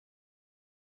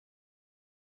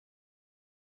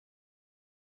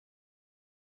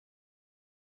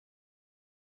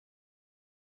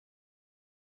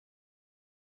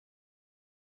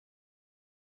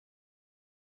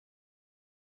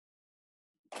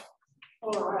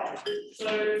All right, so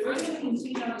we're going to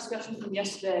continue our discussion from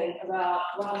yesterday about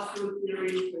large field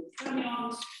theory with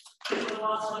fermions. For the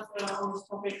last lecture on this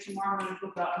topic, tomorrow we're going to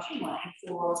talk about machine learning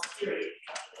for theory.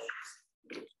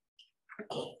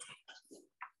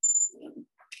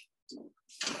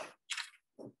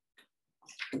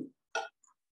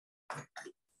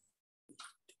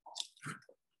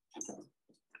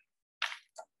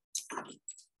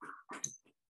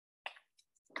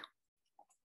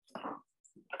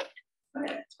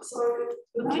 Okay, so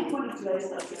the main point of today's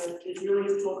lecture is really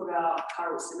to talk about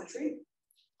chiral symmetry,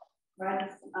 right?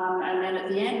 And then at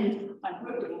the end, I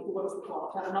hope that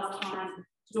we'll have enough time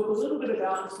to talk a little bit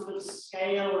about the sort of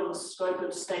scale and scope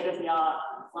of state-of-the-art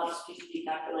lattice QCD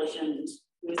calculations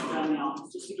with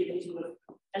fermions, just to give you sort of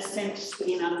a sense for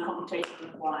the amount of computation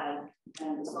required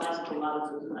and the size of the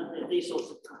lattices and these sorts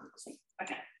of things.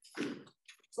 Okay,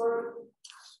 so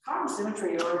chiral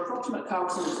symmetry or approximate chiral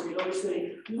symmetry is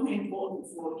obviously really important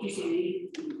for QCD.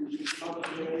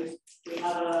 We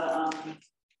have a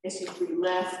SU3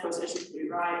 left plus SU3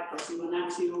 right plus U1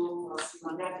 axial plus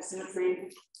U1 vector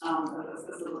symmetry of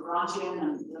the Lagrangian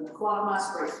and the Clark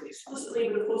mass very explicitly,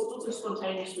 but of course also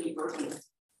spontaneously broken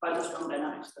by the strong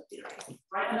dynamics of the theory.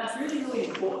 Right? And that's really, really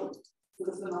important for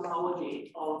the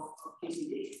phenomenology of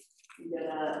QCD. You get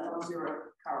a non-zero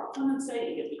chiral condensate,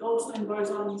 you get the Goldstein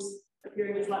bosons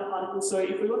appearing as flat particles. So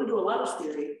if we want to do a lattice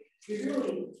theory, we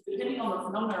really, depending on the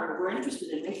phenomena we're interested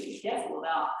in, we have to be careful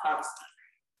about chiral symmetry.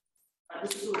 Right,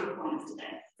 this is sort of the point of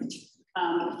today.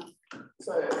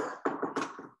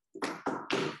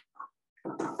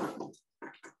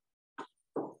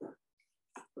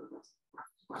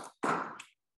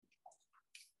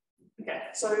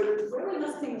 So where we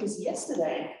left things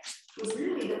yesterday was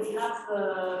really that we have the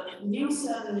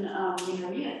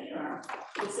Nielsen-Minervia theorem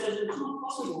that says it's not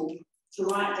possible to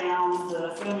write down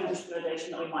the Fermion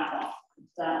discretization that we might want.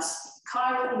 That's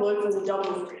chiral locally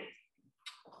double free.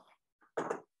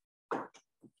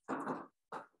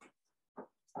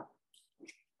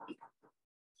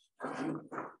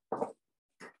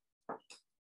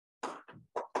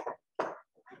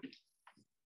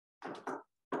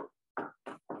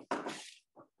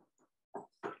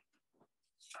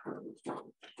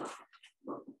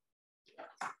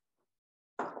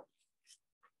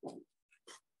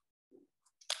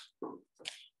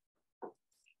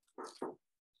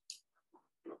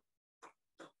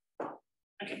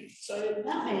 Okay, so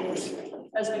that means,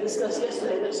 as we discussed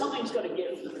yesterday, that something's got to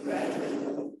give, right?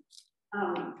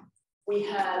 We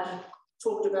had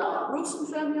talked about Wilson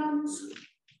fermions.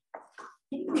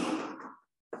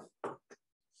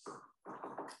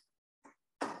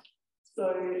 So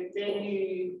then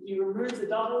you remove the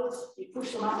doubles, you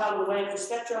push them up out of the way of the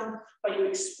spectrum, but you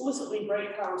explicitly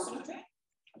break chiral symmetry.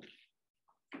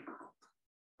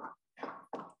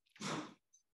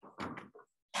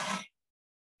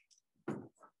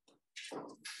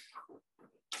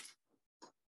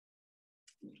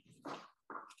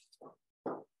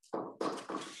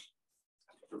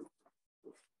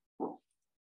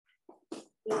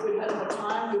 If we had more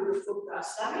time, we would have talked about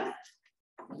stagger,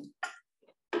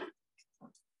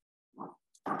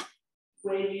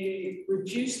 where you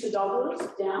reduce the doubles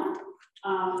down,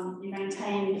 you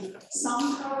maintain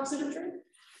some chiral symmetry.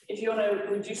 If you want to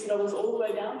reduce the doubles all the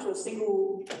way down to a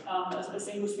single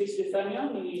species of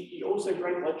fermion, you also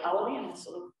break locality, and it's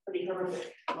sort of pretty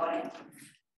horrific way.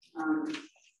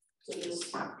 So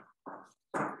this,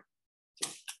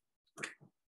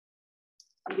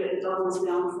 you get the doubles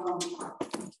down from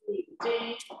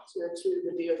D to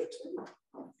the D over 2.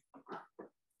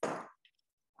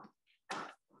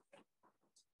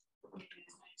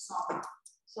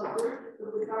 Subgroup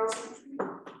of the chiral symmetry.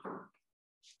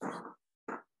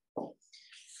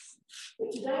 But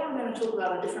today I'm going to talk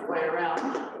about a different way around,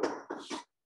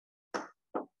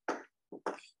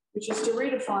 which is to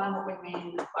redefine what we mean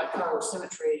by chiral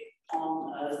symmetry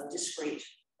on a discrete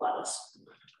lattice.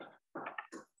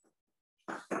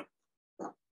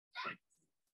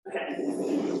 Okay.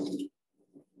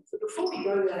 So before we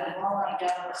go there, and while I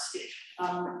gather a stick,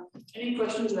 any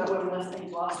questions about where we left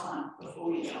things last time before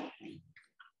we go?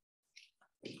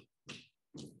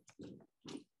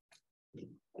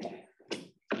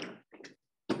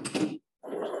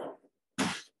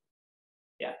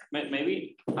 Yeah,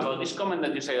 maybe about this comment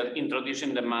that you say that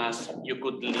introducing the mass, you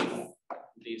could leave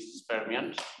these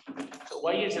fermions. So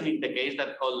why isn't it the case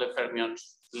that all the fermions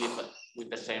live with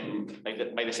the same,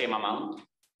 by the same amount?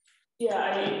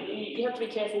 Yeah, you have to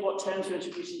be careful what terms you're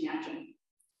introducing the action.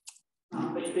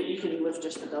 But you can lift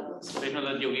just the doubles. So it's not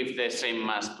that you give the same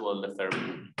mass to all the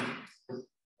fermions.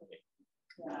 Okay.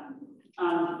 Yeah.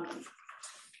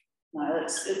 No,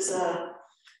 it's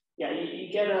yeah,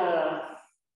 you get a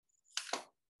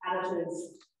additive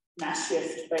mass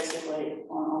shift basically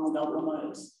on the double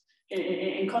modes.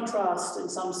 In contrast, in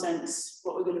some sense,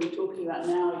 what we're going to be talking about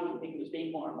now, you can think of as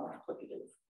being more and more multiplicative.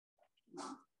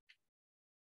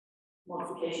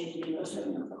 Modification to the inverse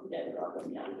fermion propagator rather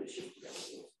than the additive shift.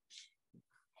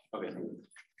 Okay.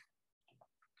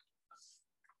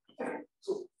 Okay,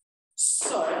 cool.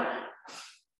 So,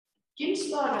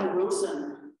 Ginsberg and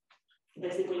Wilson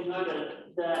basically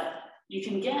noted that you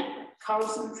can get chiral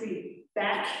symmetry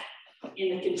back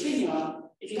in the continuum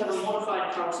if you have a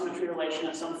modified chiral symmetry relation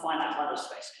at some finite lattice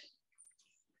spacing.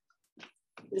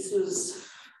 This was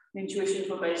the intuitions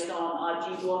were based on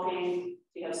RG blocking.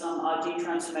 You have some RG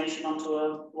transformation onto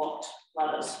a blocked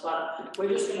lattice, but we're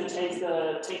just going to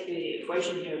take the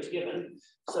equation here as given.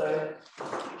 So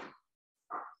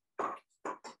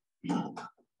we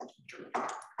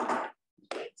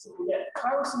get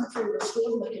chiral symmetry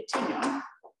restored in the continuum.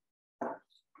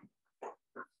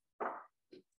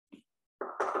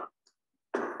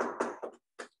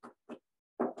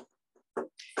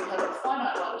 We have a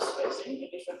finite lattice spacing in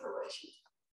different relations.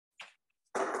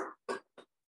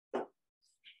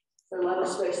 So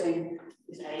lattice spacing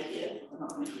is A here. We're not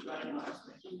going to be writing lattice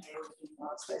spacing. A is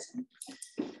lattice spacing.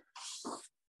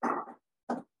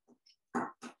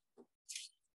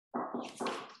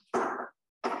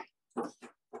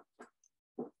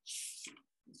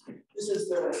 This is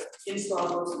the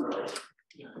Ginsberg-Wilson relation.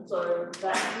 So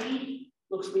that D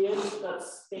looks weird.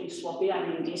 That's being sloppy. I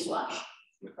mean D slash.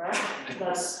 Right?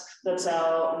 That's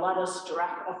our lattice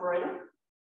Dirac operator.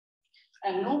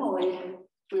 And normally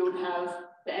we would have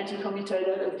the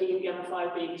anti-commutator of D gamma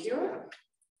 5 being 0,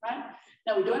 right?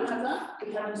 Now we don't have that.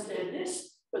 We have instead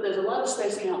this, but there's a lattice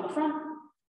spacing out the front,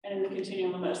 and in the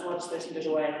continuum, as lattice spacing goes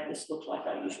away, this looks like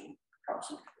our usual chiral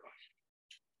symmetry.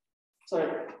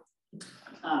 So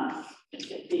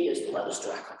D is the lattice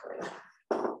Dirac operator.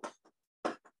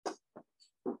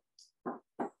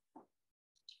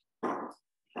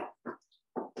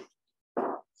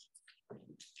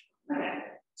 Okay,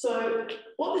 so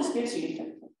what this gives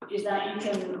you is that you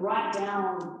can write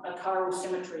down a chiral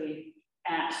symmetry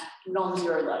at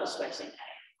non-zero lattice spacing A.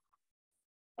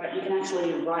 Right? You can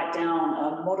actually write down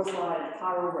a modified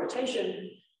chiral rotation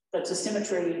that's a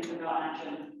symmetry without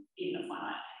action in a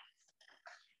finite A.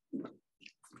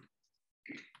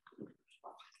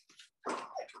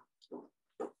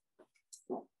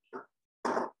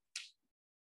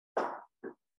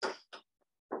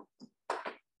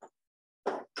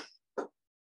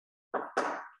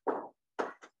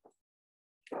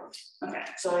 Okay,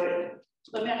 so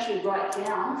let me actually write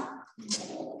down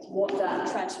what that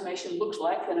transformation looks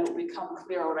like, then it will become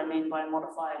clear what I mean by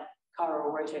modified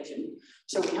chiral rotation.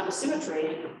 So we have a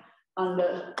symmetry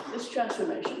under this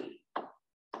transformation.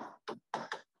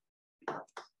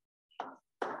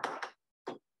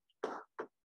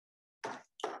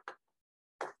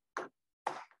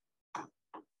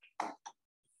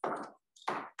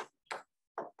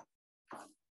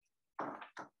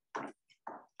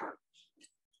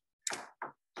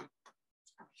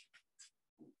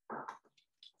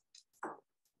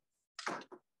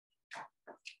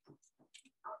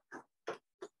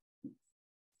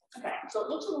 Okay, so it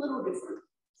looks a little different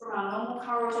from our normal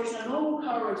chiral rotation. Our normal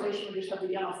chiral rotation, we just have the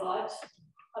gamma 5s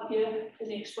up here in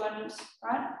the exponents,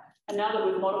 right? And now that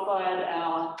we've modified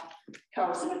our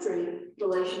chiral symmetry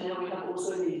relation, now we have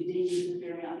also these D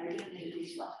appearing underneath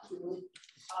these flashes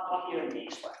up here in the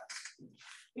exponents.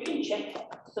 We can check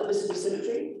that this is a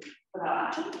symmetry of our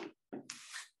action.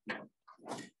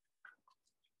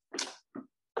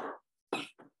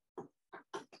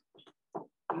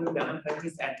 The gamma 5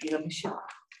 is anti-Hermitian.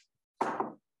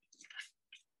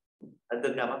 And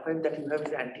the gamma 5 that you have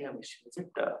is anti-Hermitian, is it?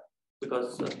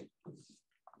 Because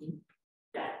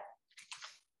yeah.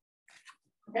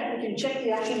 Okay, we can check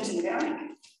the actions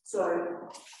invariant. So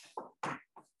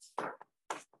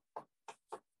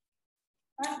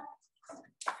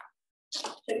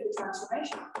check the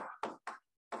transformation.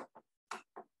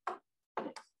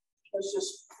 Let's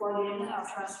just plug in our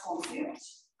transform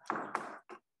fields.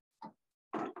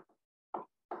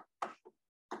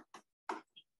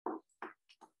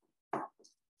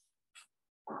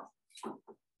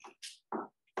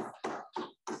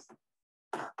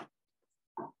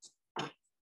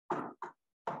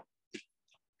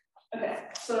 Okay,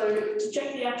 so to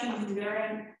check the actions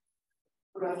invariant,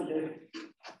 what do I have to do?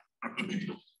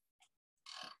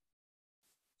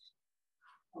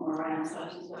 On the right hand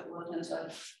side, is that the left hand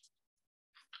side?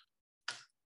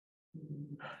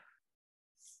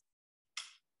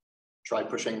 Try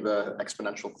pushing the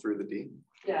exponential through the D.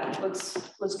 Yeah,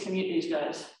 let's commute these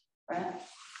guys, right?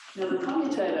 Now the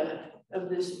commutator of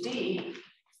this D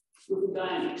with the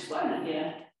dynamic exponent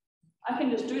here, I can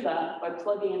just do that by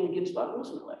plugging in the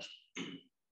Ginsburg-Wilson relation.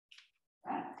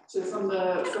 Right? So from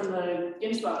the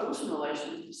Ginsburg-Wilson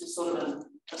relation, this is sort of an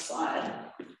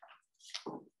aside.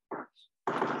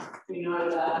 We know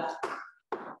that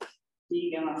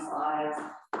D gamma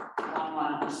 5 1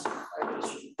 minus over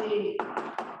 2D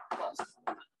plus 1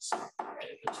 minus over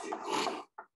 2D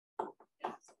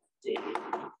D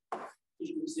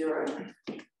equals 0.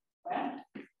 Right?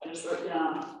 I just wrote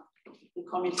down the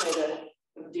commutator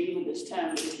of D with this term,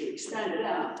 but if you expand it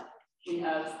out, we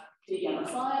have D gamma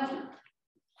 5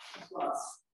 plus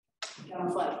gamma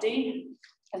 5D,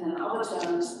 and then the other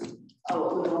terms are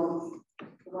what we're on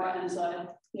the right hand side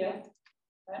here.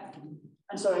 Right?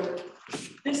 And so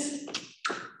this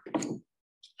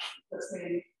lets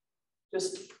me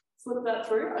just flip that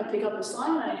through. I pick up a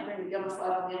sign and I bring the gamma 5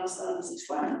 on the other side of this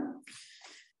exponent.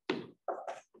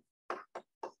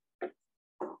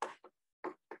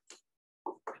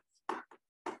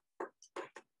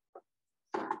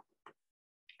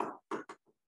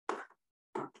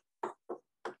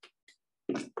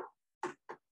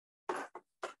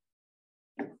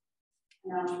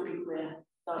 Now it's pretty clear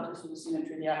that this is the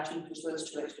symmetry of the action because those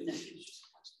two exponentials just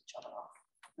cancel each other off.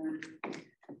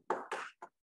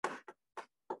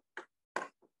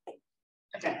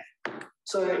 Okay,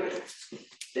 so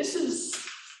this is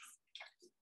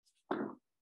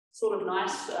sort of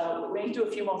nice. We need to do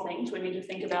a few more things. We need to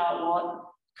think about what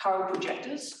chiral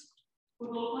projectors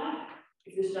would look like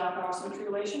if this is our chiral symmetry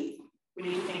relation. We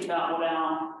need to think about what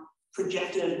our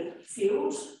projected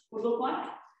fields would look like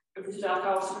if this is our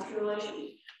chiral symmetry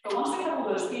relation. But once we have all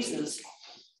those pieces,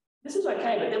 this is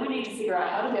okay, but then we need to figure out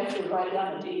how do we actually write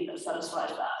down a D that satisfies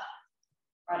that.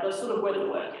 Right, that's sort of where the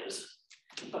work is.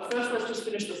 But first, let's just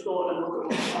finish the thought and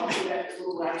look at what our projectors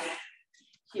look like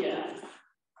here.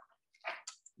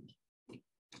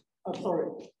 Sorry,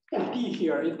 D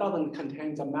here, it doesn't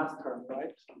contain the math term,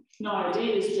 right? No,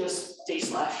 D is just D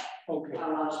slash. Okay.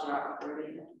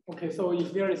 Operating. Okay, so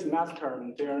if there is math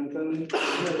term there, then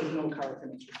there is no chiral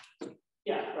symmetry.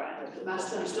 Yeah, right. The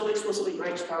math term still explicitly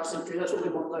breaks chiral symmetry. That's what we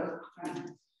want though. Right?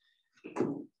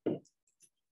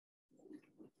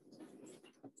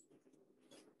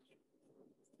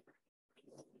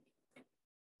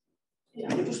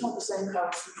 Yeah, we just want the same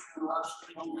chiral symmetry in the large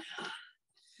scale.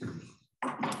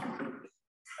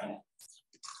 Okay.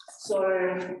 So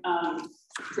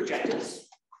projectors,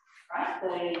 right?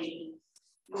 They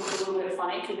look a little bit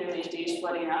funny because there are these D's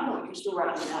floating around, but we can still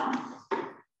write them down.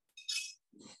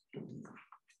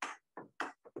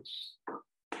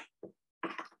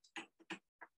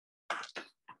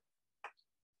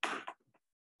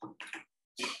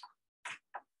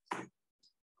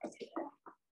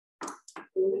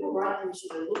 Right, and so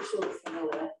they look sort of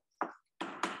familiar.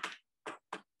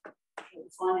 We're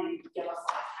finding gamma 5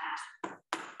 hat.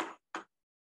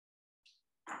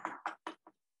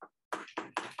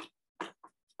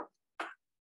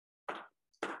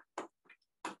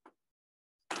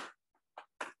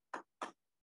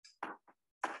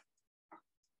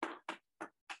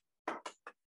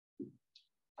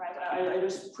 Right, I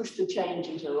just pushed the change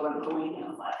into what I'm calling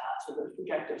gamma 5 hat, so the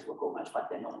projectors look almost like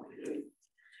they normally do.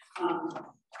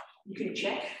 You can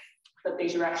check that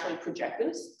these are actually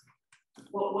projectors.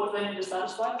 What do they need to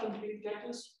satisfy for them to be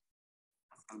projectors?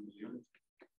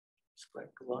 Square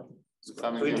to 1.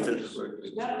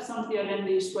 Yeah, some of the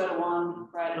identity square to 1,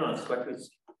 right? No, square to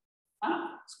itself.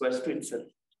 Huh? Square to itself.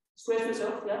 Square to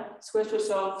itself, yeah. Square to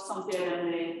itself, some of the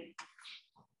identity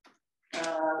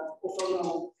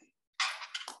orthogonal.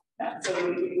 Yeah, so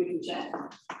we can check.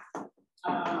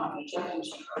 I'm going to check and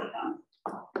just write it down.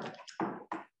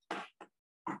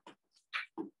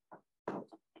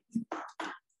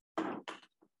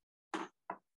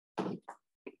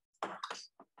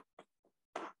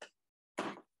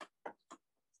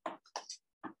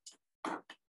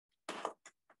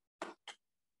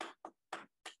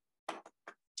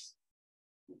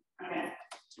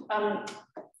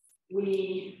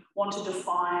 We want to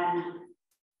define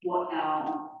what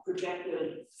our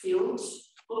projected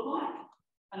fields look like.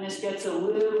 And this gets a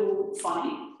little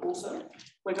funny also.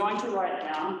 We're going to write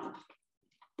down,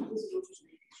 this is what you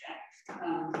need to check.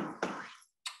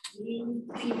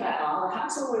 P R, the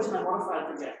hats are always my modified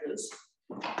projectors.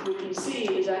 We can see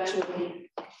is actually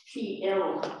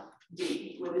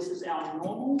PLD, where this is our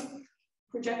normal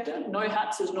projector. No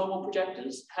hats is normal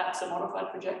projectors, hats are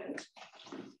modified projectors.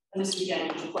 And this is again,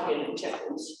 you can plug in and check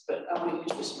this, but I want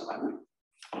to use this in a moment.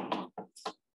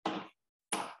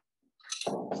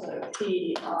 So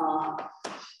P, R,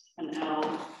 and L,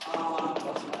 R1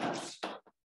 plus minus.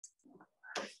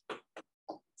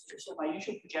 So my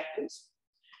usual projectors.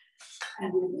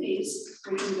 And with these,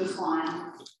 we can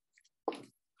define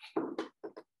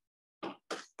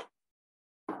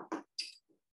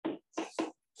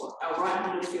what our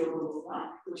right-handed field will look like,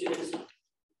 which is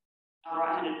our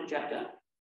right-handed projector,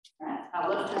 right? Our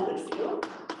left-handed field,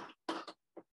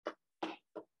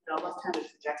 our left-handed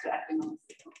projector acting on the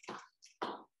field.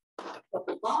 But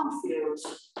the barred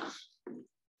fields,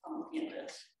 I'm looking at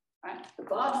this, right? The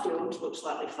barred fields look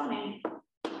slightly funny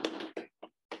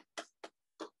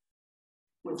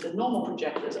with the normal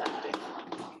projectors acting.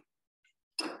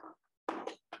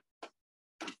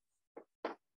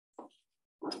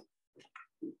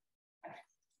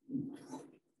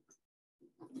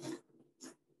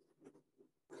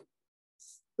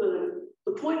 So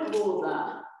the point of all of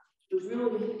that was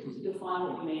really to define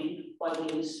what we mean by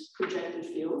these projected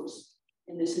fields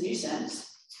in this new sense.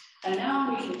 And now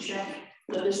we can check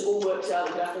that this all works out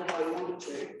exactly how we want it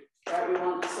to. Right? We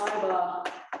want psi bar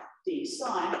d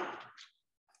psi.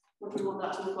 What do we want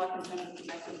that to look like in terms of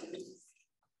projected fields?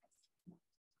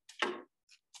 I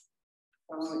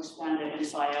want to expand it in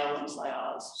psi L and psi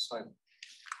R's. Sorry.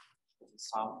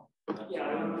 Sum. Yeah,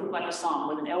 we're going to put like a sum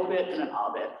with an L bit and an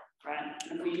R bit, right?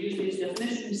 And if we use these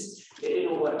definitions, it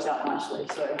all works out nicely.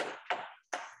 So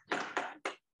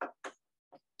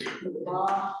with the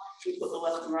bar, we put the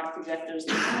left and right projectors,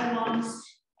 the normal ones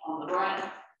on the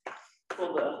right. For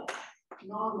the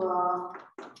non-bar,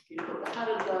 you put the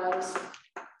hatted guys.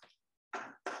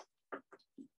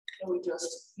 And we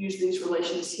just use these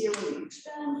relations here when we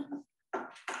expand.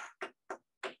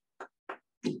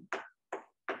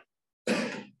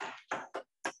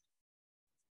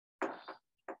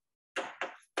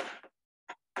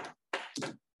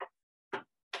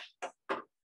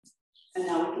 And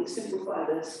now we can simplify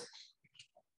this.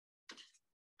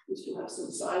 We still have some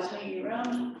size hanging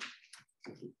around.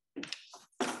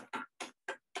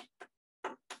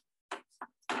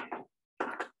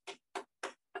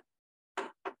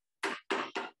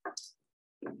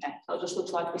 Okay, so it just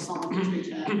looks like the sum of the two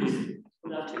terms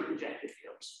with our two projected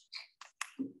fields.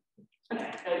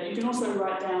 Okay, you can also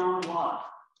write down what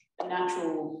a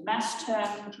natural mass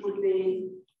term would be.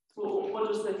 Well, what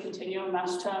does the continuum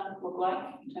mass term look like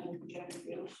in terms of projected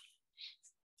fields?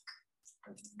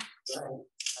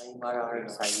 Psi bar R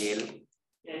and psi L.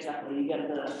 Yeah, exactly. You get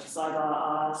the psi bar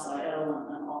R, psi L,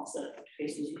 and opposite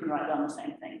cases. You can write down the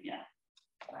same thing. Yeah,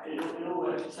 it all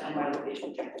works the same way with these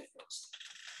projected fields.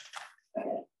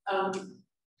 Okay.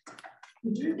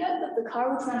 You do get that the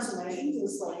chiral transformations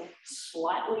is like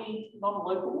slightly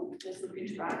non-local. There's the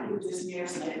interaction with its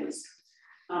nearest neighbors.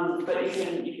 But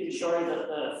you can show that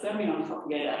the fermion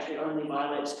propagator actually only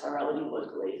violates chirality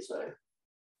locally. So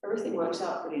everything works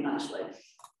out pretty nicely.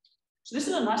 So this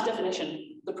is a nice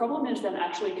definition. The problem is then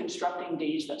actually constructing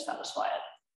Ds that satisfy it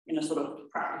in a sort of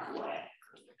practical way.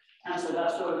 And so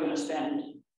that's where we're going to spend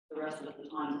the rest of the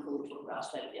time before we talk about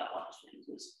state-of-the-art lattice things,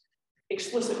 is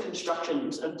explicit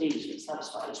constructions of Ds that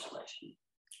satisfy this relation.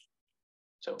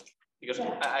 So, because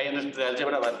I understood the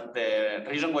algebra, but the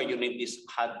reason why you need these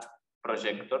hat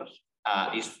projectors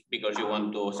is because you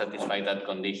want to satisfy that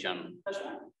condition. That's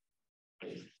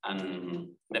right. And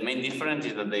the main difference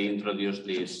is that they introduce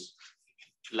this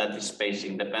lattice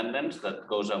spacing dependence that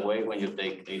goes away when you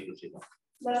take A to 0.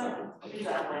 That's right,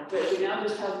 exactly. But we now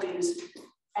just have these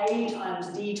A times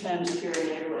D terms appearing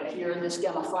everywhere. Here in this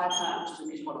gamma phi term, which is in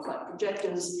these modified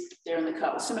projectors, they're in the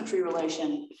chiral symmetry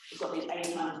relation. We've got these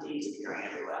A times Ds appearing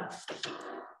everywhere.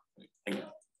 Thank you.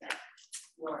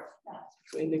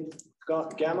 So in the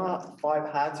gamma 5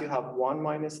 hats, you have 1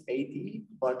 minus AD,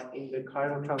 but in the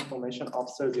chiral transformation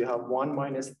observed, you have 1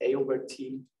 minus A over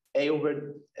T, A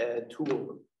over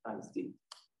 2 times D.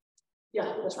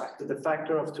 Yeah, that's right. So the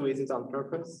factor of 2 is it on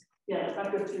purpose? Yeah, the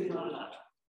factor of 2 is not enough.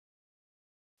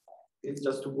 It's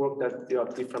just to work that there are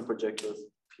different projectors.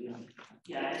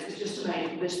 Yeah, it's just to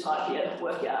make this part here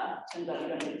work out, and that you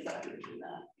don't need a factor to do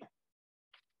that.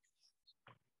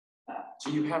 So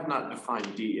you have not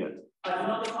defined D yet. I have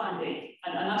not defined D,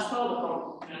 and that's part of the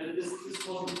problem. You know, this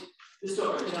wasn't this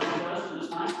doctrine that I was in this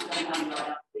nice, but I haven't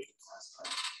got D.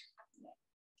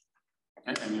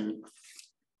 And then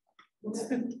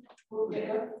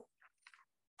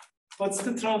What's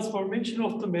the transformation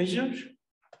of the measure?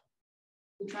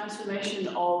 The transformation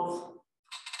of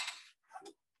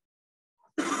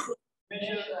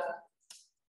measure.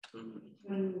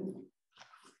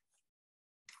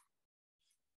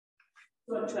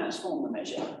 Transform the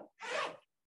measure.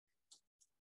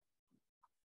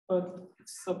 But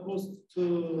it's supposed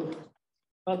to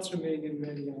not remain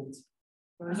invariant.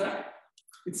 Right? Sorry?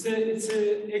 It's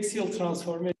a axial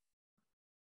transformation.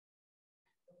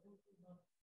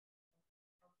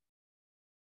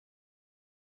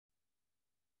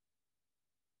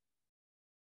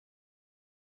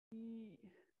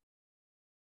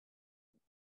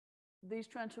 these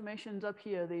transformations up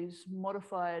here, these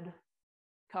modified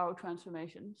chiral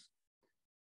transformations.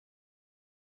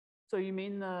 So you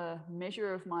mean the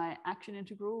measure of my action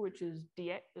integral, which is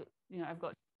dx, I've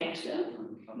got dx there?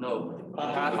 No.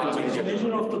 The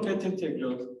measure of the path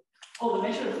integral. Oh, the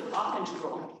measure of the path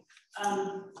integral.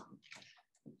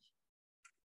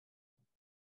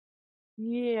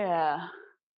 Yeah.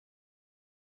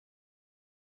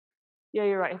 Yeah,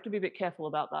 you're right. You have to be a bit careful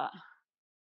about that.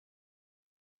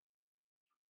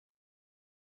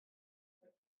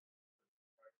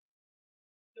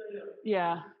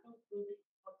 Yeah.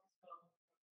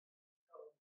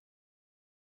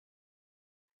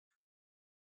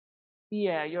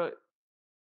 Yeah, you're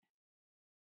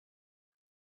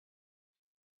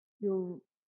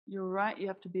right. You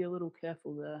have to be a little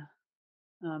careful there.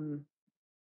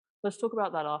 Let's talk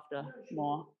about that after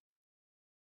more.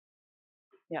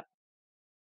 Yeah.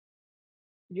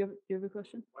 Do you have a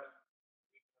question?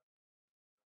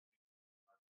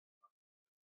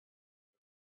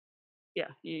 Yeah,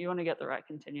 you want to get the right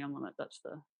continuum limit. That's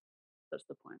the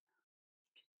point.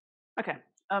 Okay.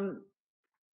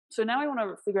 So now I want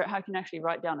to figure out how I can actually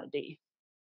write down a D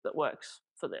that works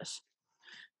for this.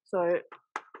 So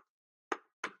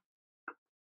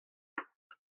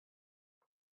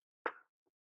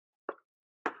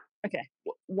okay,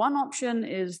 one option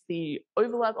is the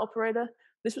overlap operator.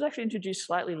 This was actually introduced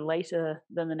slightly later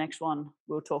than the next one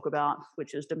we'll talk about,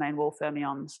 which is domain wall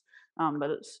fermions, but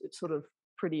it's sort of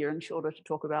prettier and shorter to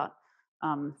talk about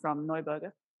from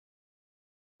Neuberger.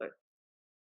 So,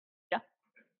 yeah.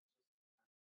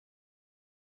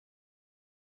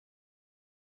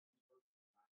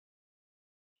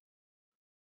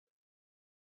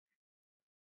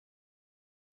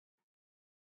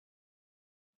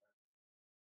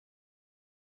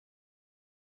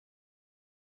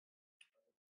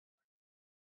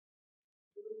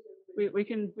 We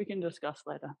can discuss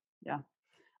later. Yeah.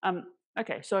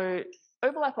 Okay. So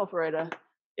overlap operator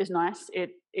is nice.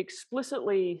 It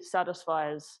explicitly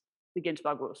satisfies the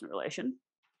Ginzburg-Wilson relation.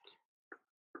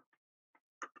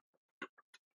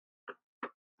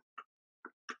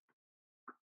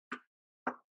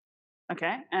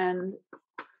 Okay, and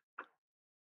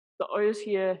the O's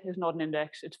here is not an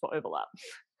index, it's for overlap.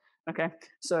 Okay,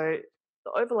 so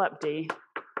the overlap D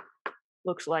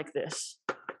looks like this.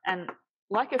 And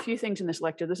like a few things in this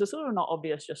lecture, this is sort of not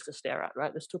obvious just to stare at,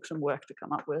 right? This took some work to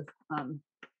come up with. I'm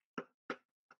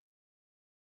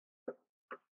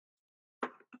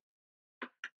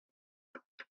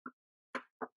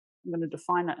going to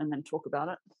define it and then talk about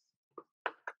it.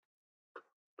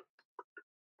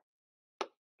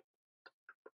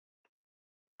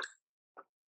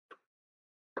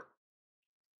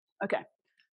 Okay,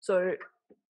 so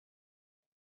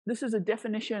this is a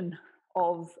definition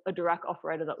of a Dirac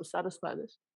operator that will satisfy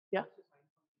this. Yeah?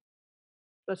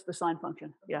 That's the sign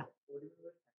function, yeah.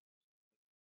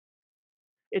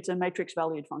 It's a matrix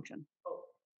valued function.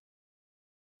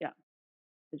 Yeah,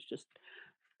 it's just,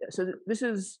 yeah, so this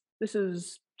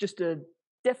is just a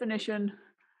definition.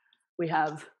 We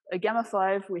have a gamma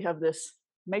 5, we have this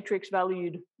matrix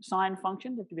valued sign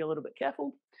function, you have to be a little bit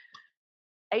careful.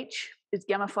 H is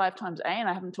gamma 5 times A, and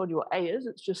I haven't told you what A is,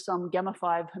 it's just some gamma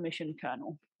 5 Hermitian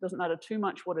kernel. Doesn't matter too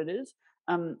much what it is.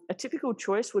 A typical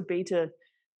choice would be to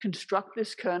construct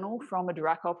this kernel from a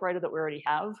Dirac operator that we already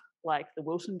have, like the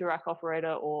Wilson Dirac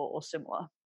operator or similar,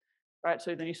 right?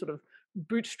 So then you sort of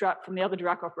bootstrap from the other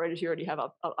Dirac operators you already have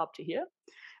up to here.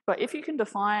 But if you can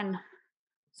define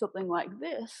something like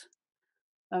this,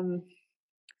 then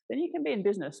you can be in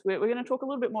business. We're going to talk a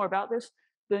little bit more about this.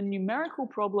 The numerical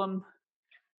problem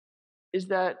is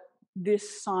that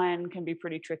this sign can be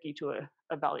pretty tricky to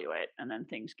evaluate, and then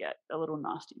things get a little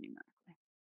nasty numerically.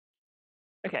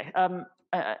 Okay,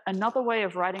 another way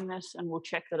of writing this, and we'll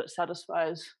check that it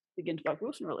satisfies the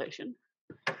Ginzburg-Wilson relation.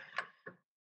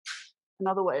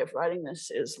 Another way of writing this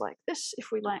is like this,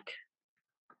 if we like.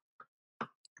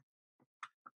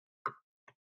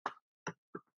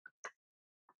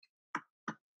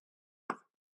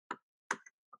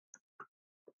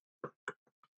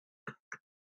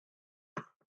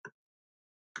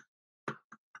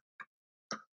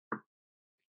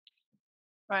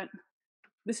 Right,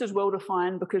 this is well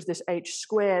defined because this h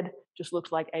squared just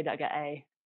looks like a dagger a.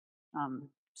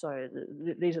 So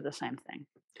these are the same thing.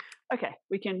 Okay,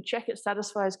 we can check it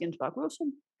satisfies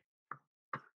Ginzburg-Wilson.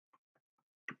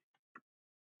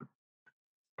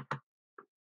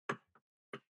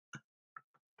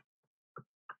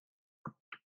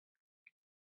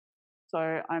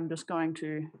 So I'm just going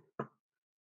to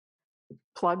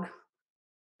plug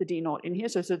the D naught in here.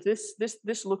 So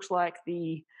this looks like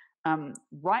the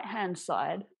right-hand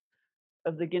side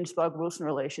of the Ginsburg-Wilson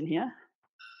relation here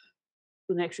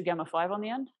with an extra gamma 5 on the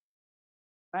end,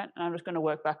 right? And I'm just going to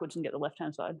work backwards and get the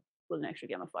left-hand side with an extra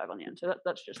gamma 5 on the end. So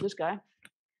that's just this guy.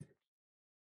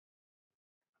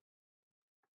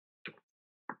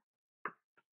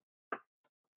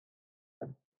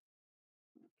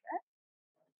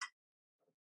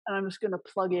 And I'm just going to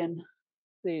plug in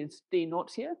these D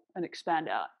naughts here and expand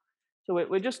out. So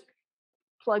we're just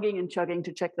plugging and chugging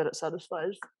to check that it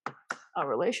satisfies our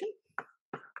relation.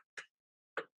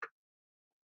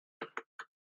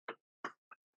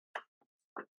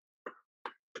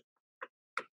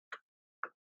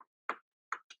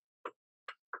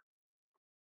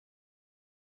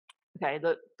 Okay,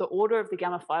 the order of the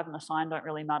gamma 5 and the sign don't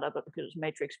really matter, but because it's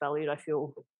matrix valued, I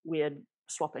feel weird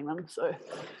swapping them. So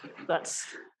that's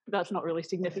not really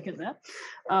significant there.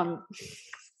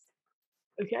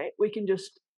 Okay, we can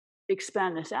just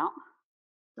expand this out,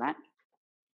 right?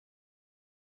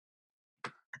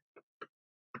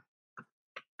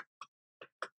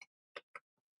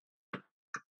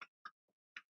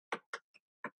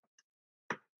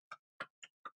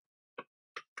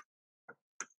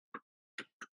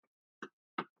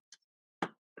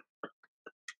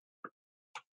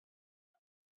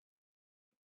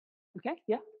 Okay,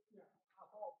 yeah.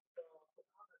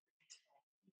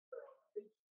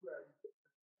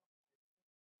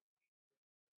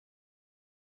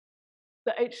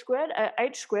 The h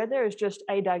squared there is just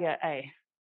a dagger a,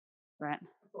 right?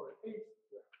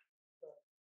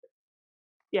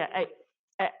 Yeah,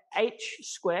 h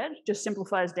squared just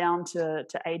simplifies down to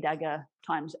a dagger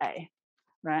times a,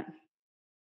 right?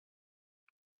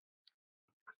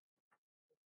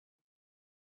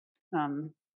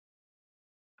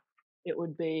 It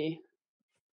would be,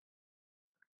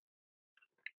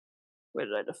 where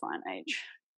did I define h?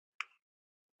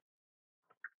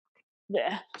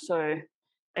 There, so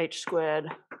h squared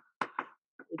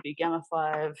would be gamma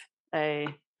 5 a,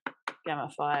 gamma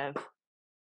 5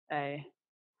 a,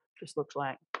 just looks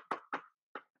like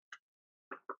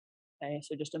a,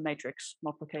 so just a matrix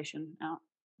multiplication out.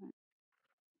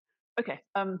 Okay,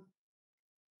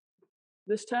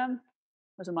 this term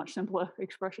has a much simpler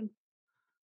expression.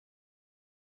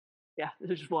 Yeah,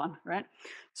 this is just one, right?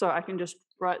 So I can just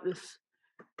write this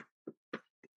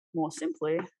more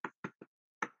simply.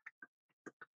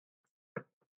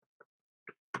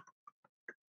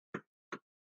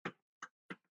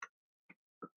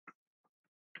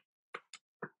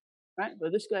 Right,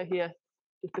 but this guy here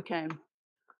just became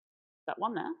that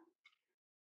one there.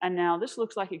 And now this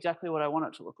looks like exactly what I want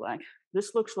it to look like.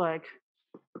 This looks like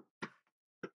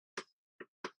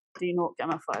d naught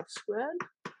gamma 5 squared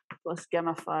plus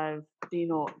gamma 5 d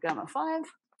naught gamma 5,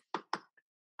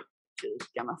 which is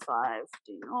gamma 5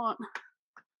 d naught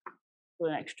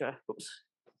with an extra, oops,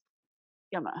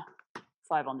 gamma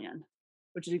 5 on the end,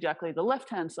 which is exactly the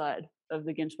left-hand side of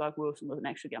the Ginsburg-Wilson with an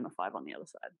extra gamma 5 on the other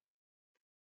side.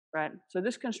 Right, so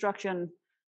this construction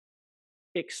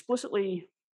explicitly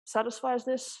satisfies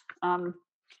this.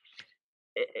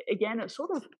 Again, it sort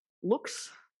of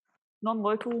looks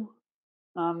non-local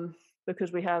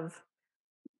because we have,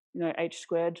 h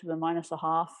squared to the minus a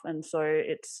half, and so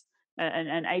it's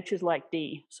and h is like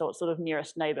d, so it's sort of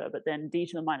nearest neighbor, but then d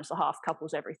to the minus a half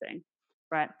couples everything,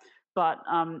 right? But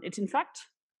it's in fact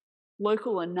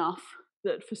local enough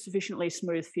that for sufficiently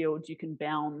smooth fields you can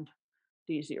bound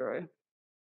d0.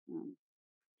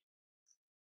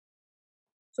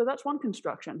 So that's one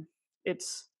construction.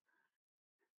 It's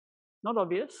not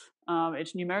obvious.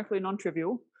 It's numerically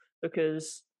non-trivial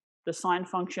because the sign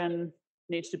function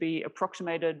needs to be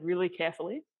approximated really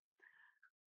carefully.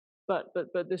 But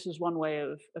this is one way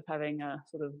of having a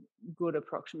sort of good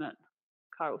approximate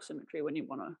chiral symmetry when you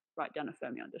want to write down a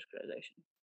fermion discretization.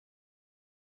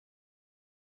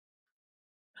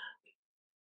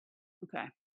 Okay.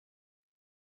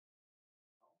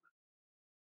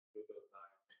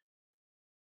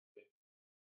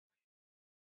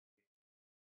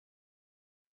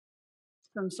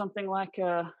 From something like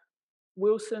a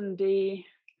Wilson D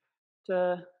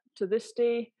to this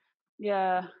D,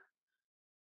 yeah,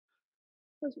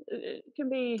 it can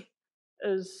be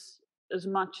as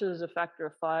much as a factor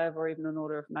of 5 or even an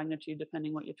order of magnitude,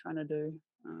 depending what you're trying to do.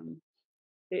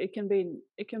 It can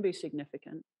be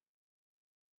significant.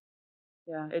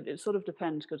 Yeah, it sort of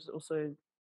depends because also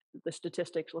the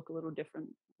statistics look a little different.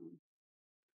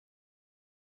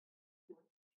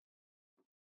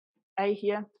 A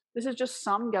here, this is just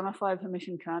some gamma 5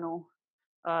 Hermitian kernel.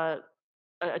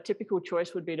 A typical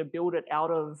choice would be to build it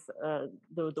out of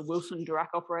the Wilson Dirac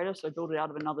operator, so build it out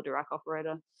of another Dirac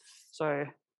operator. So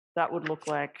that would look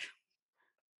like,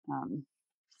 what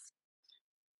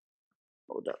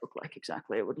would that look look like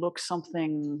exactly? It would look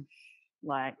something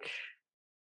like,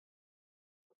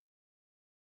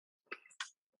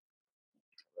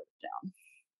 down.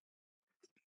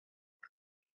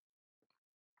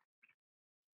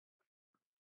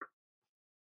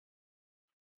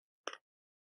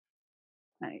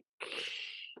 Like,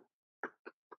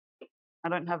 I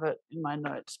don't have it in my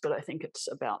notes, but I think it's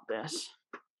about this.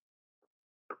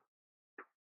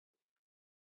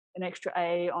 An extra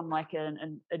A on like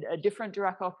a different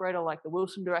Dirac operator, like the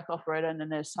Wilson Dirac operator, and then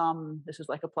there's some, this is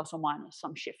like a plus or minus,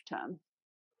 some shift term.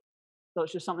 So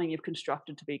it's just something you've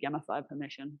constructed to be gamma 5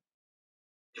 permission.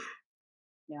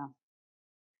 Yeah.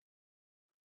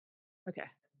 Okay.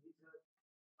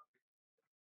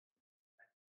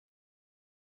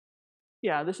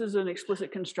 Yeah, this is an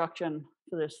explicit construction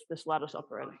for this lattice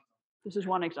operator. This is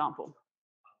one example.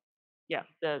 Yeah,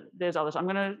 there's others. I'm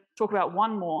going to talk about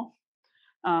one more,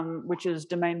 which is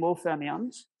domain wall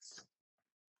fermions.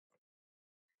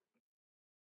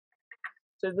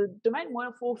 So the domain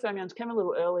wall fermions came a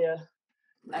little earlier.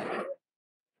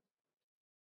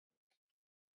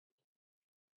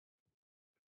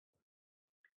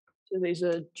 So these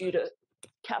are due to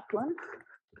Kaplan.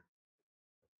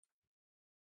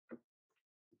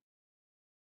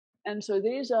 And so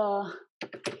these are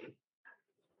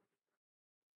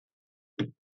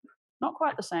not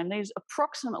quite the same. These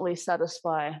approximately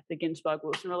satisfy the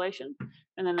Ginzburg-Wilson relation,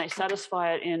 and then they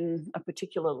satisfy it in a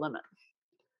particular limit.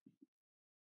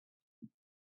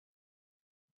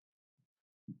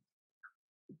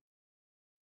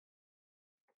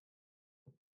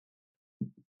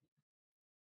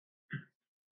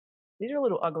 These are a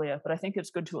little uglier, but I think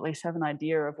it's good to at least have an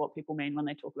idea of what people mean when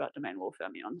they talk about domain wall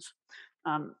fermions.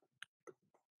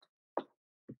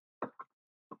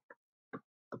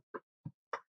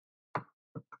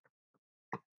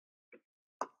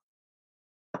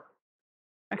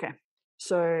 Okay,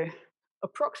 so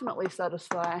approximately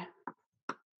satisfy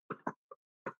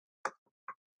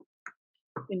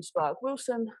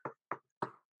Ginzburg-Wilson.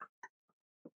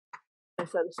 They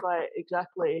satisfy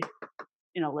exactly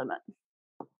in a limit.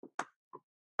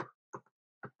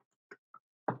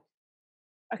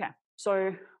 Okay,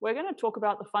 so we're going to talk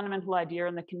about the fundamental idea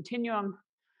in the continuum.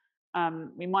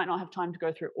 We might not have time to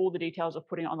go through all the details of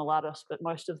putting it on the lattice, but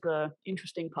most of the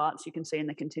interesting parts you can see in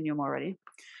the continuum already.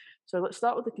 So let's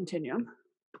start with the continuum.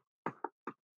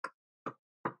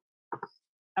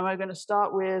 And we're going to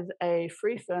start with a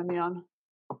free fermion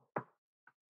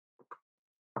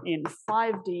in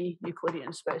 5D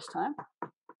Euclidean spacetime.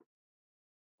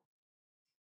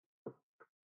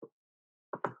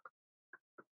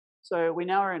 So we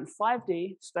now are in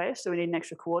 5D space, so we need an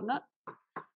extra coordinate,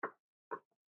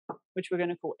 which we're going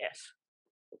to call S.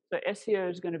 So S here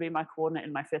is going to be my coordinate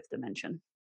in my 5th dimension.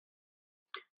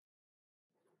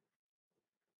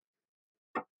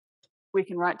 We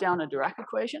can write down a Dirac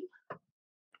equation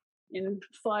in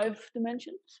 5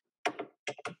 dimensions.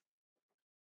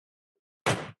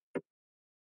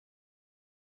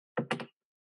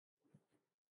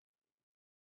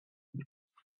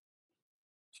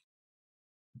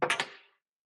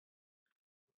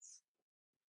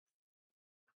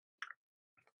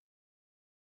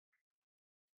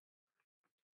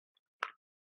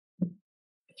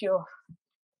 If you're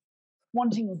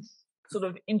wanting sort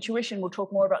of intuition, we'll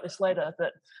talk more about this later,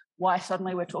 but why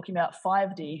suddenly we're talking about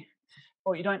 5D?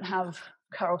 Well, you don't have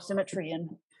chiral symmetry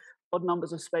in odd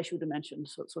numbers of spatial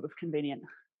dimensions, so it's sort of convenient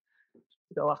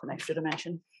to go up an extra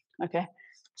dimension. Okay,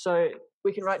 so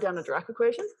we can write down a Dirac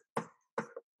equation.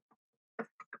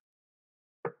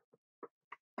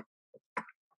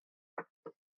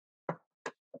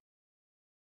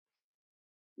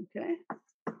 Okay.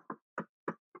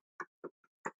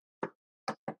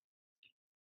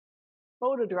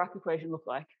 What would a Dirac equation look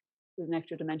like with an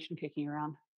extra dimension kicking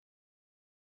around?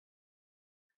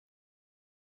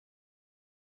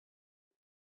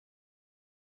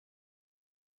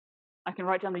 I can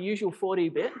write down the usual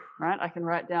 4D bit, right? I can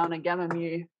write down a gamma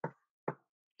mu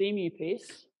d mu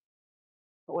piece.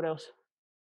 But what else?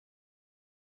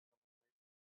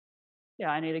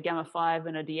 Yeah, I need a gamma 5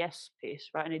 and a ds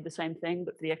piece, right? I need the same thing,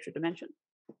 but for the extra dimension.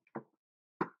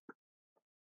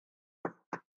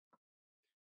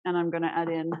 And I'm going to add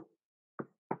in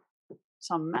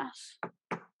some mass.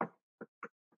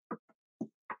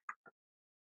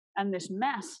 And this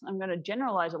mass, I'm going to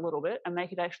generalize a little bit and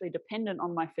make it actually dependent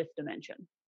on my 5th dimension,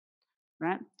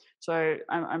 right? So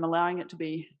I'm allowing it to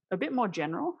be a bit more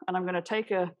general, and I'm going to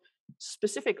take a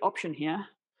specific option here.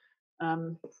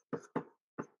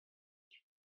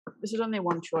 This is only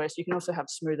one choice. You can also have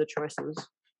smoother choices,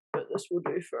 but this will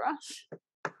do for us.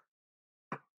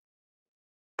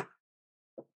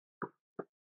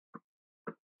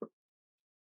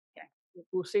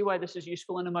 we'll see why this is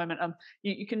useful in a moment.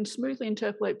 You can smoothly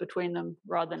interpolate between them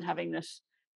rather than having this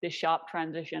sharp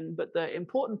transition. But the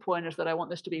important point is that I want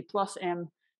this to be plus m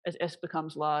as s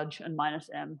becomes large and minus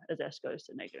m as s goes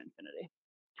to negative infinity,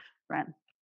 right?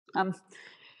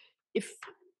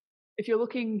 If you're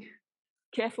looking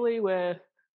carefully, we're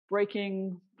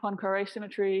breaking Poincare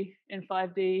symmetry in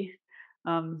 5D,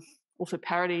 also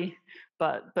parity,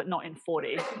 but not in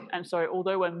 4D. And so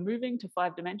although we're moving to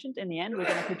 5 dimensions, in the end, we're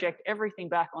going to project everything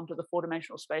back onto the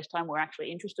 4-dimensional space-time we're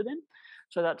actually interested in.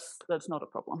 So that's not a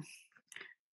problem.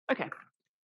 Okay,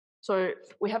 so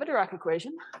we have a Dirac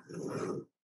equation.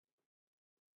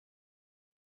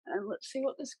 And let's see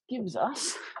what this gives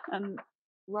us and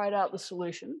write out the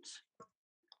solutions.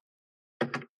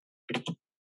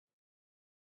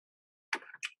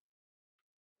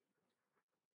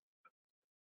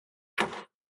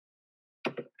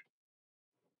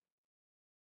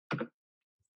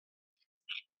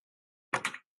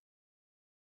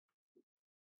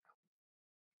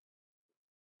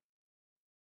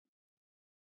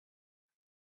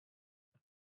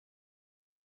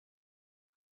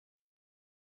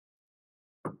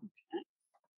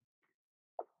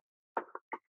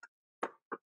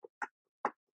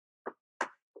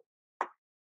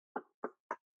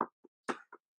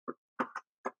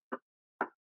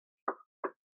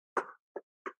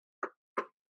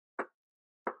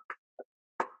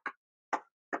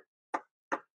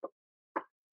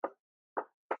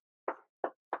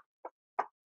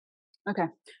 Okay,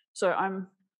 so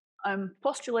I'm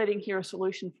postulating here a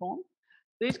solution form.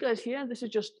 These guys here, this is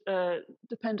just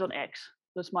depends on x.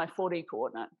 That's my 4D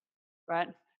coordinate, right?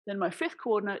 Then my 5th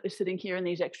coordinate is sitting here in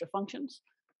these extra functions,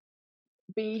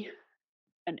 b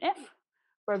and f,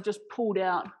 where I've just pulled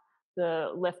out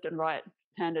the left and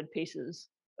right-handed pieces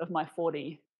of my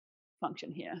 4D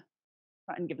function here,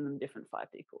 right, and given them different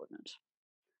 5D coordinates.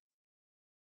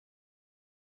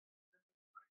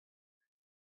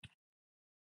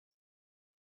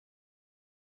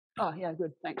 Oh, yeah,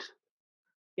 good, thanks.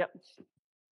 Yep.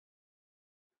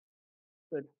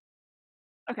 Good.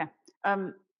 Okay.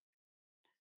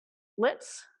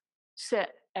 Let's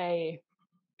set a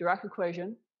Dirac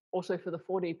equation also for the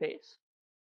 4D piece,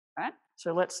 right?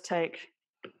 So let's take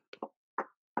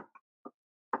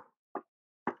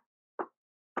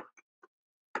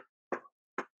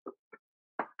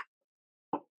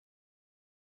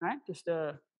just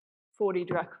a 4D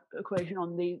Dirac equation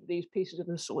on these pieces of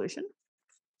the solution.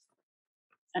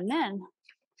 And then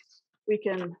we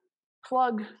can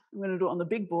plug, I'm going to do it on the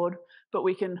big board, but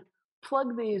we can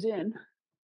plug these in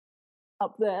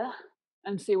up there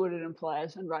and see what it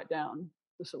implies and write down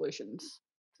the solutions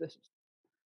to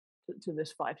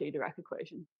this 5D Dirac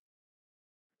equation.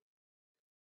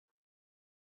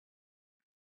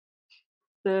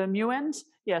 The mu-ends,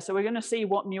 yeah, so we're going to see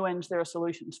what mu-ends there are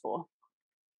solutions for.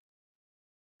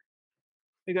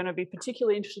 We're going to be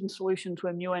particularly interested in solutions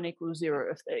where mu-n equals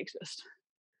 0 if they exist.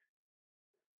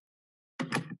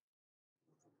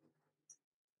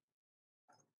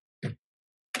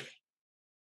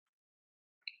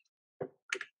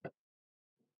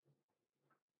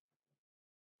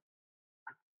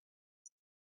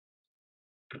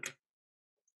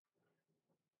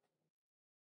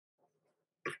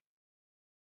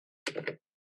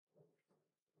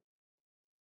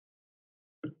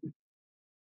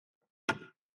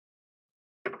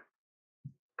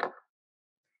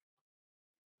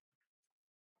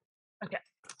 Okay.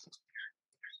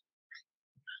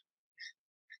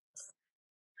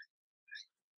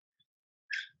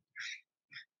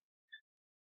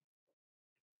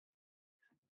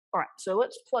 All right, so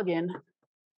let's plug in.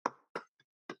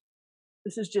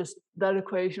 This is just that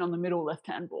equation on the middle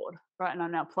left-hand board, right? And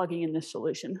I'm now plugging in this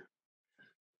solution.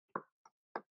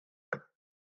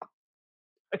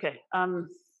 Okay,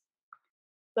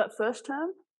 that first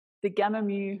term, the gamma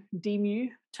mu d mu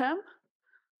term,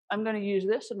 I'm going to use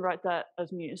this and write that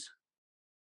as mu's,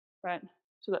 right?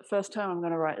 So that first term I'm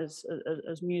going to write as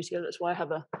mu's here. That's why I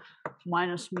have a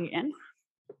minus mu n.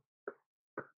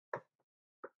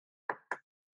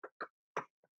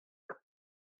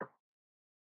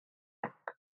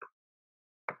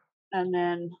 And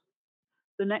then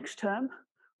the next term,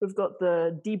 we've got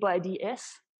the d by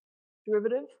ds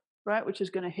derivative, right, which is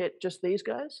going to hit just these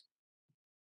guys.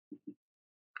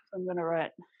 So I'm going to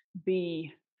write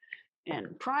b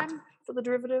n prime for the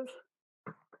derivative.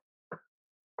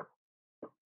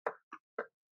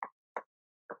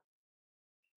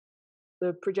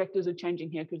 The projectors are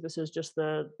changing here because this is just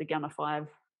the gamma 5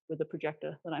 with the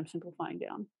projector that I'm simplifying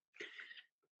down.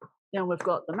 Then we've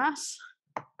got the mass.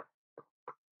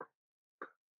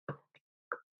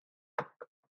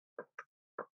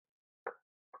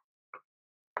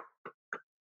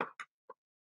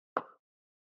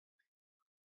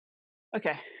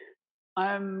 Okay,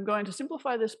 I'm going to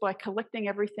simplify this by collecting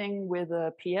everything with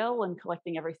a PL and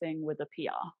collecting everything with a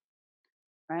PR,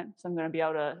 right? So I'm going to be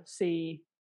able to see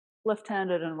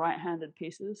left-handed and right-handed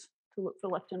pieces to look for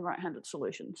left and right-handed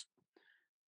solutions.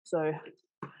 So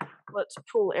let's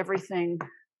pull everything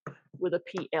with a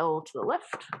PL to the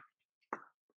left.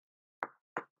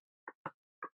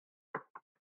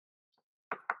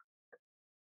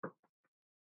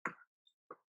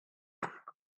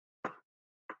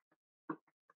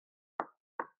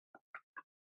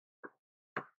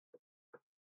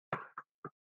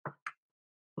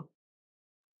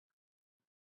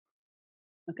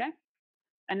 Okay,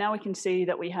 and now we can see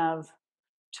that we have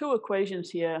two equations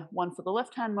here, one for the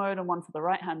left-hand mode and one for the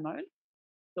right-hand mode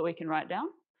that we can write down.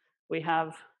 We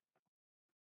have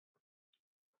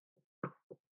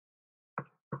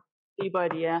d by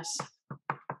ds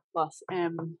plus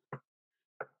m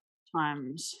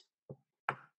times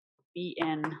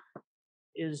En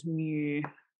is mu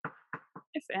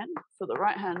Fn for the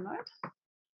right-hand mode.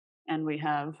 And we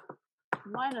have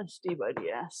minus d by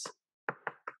ds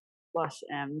plus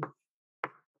m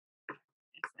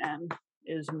Fn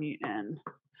is mu n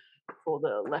for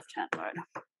the left-hand mode.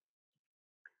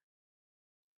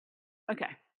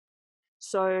 Okay,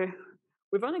 so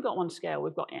we've only got one scale,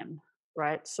 we've got m,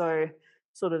 right? So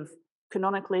sort of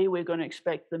canonically, we're going to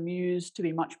expect the mu's to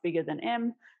be much bigger than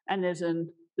m, and there's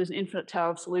an infinite tower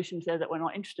of solutions there that we're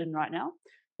not interested in right now.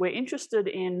 We're interested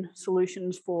in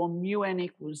solutions for mu n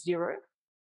equals 0,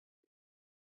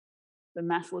 the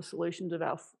massless solutions of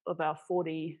our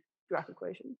 4D Dirac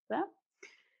equation there.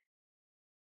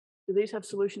 Do these have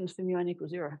solutions for mu n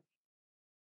equals 0?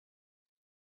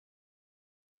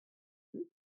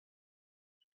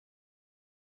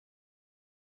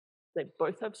 They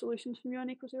both have solutions for mu n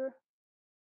equals 0?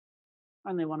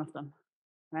 Only one of them,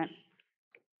 right?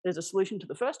 There's a solution to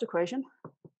the first equation,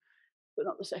 but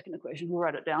not the second equation. We'll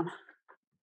write it down.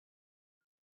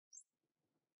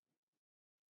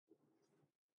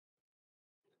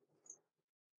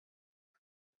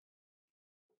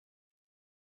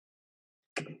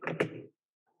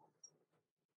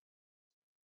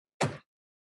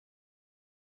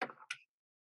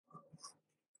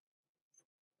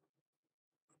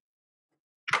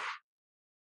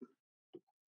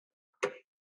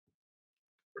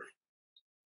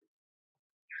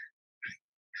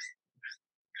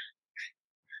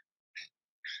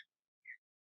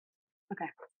 Okay,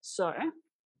 so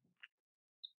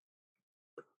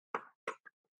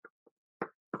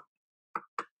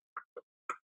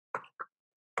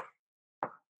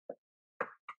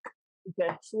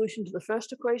okay, solution to the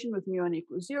first equation with mu n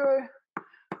equals 0.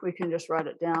 We can just write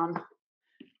it down.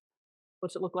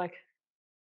 What's it look like?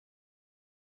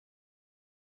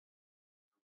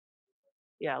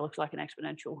 Yeah, it looks like an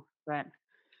exponential, right?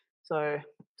 So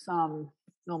some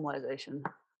normalization.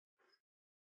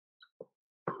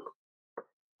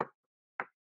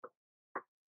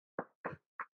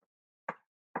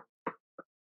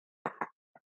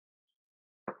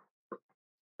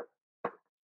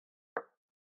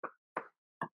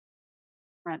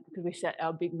 Right, because we set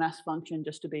our big mass function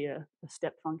just to be a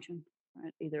step function,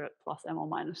 right? Either at plus m or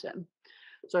minus m.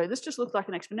 So this just looks like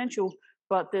an exponential,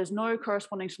 but there's no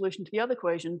corresponding solution to the other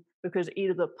equation because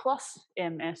either the plus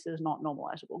ms is not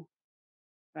normalizable,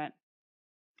 right?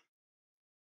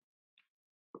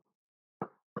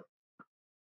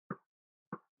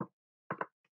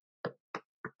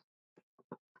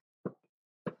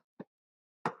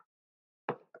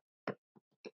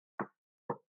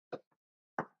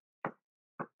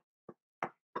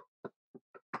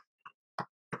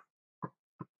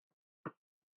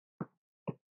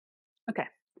 Okay,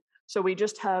 so we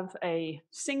just have a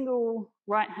single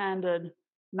right-handed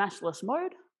massless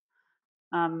mode.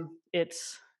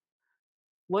 It's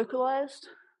localized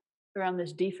around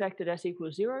this defect at s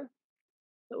equals 0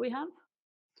 that we have.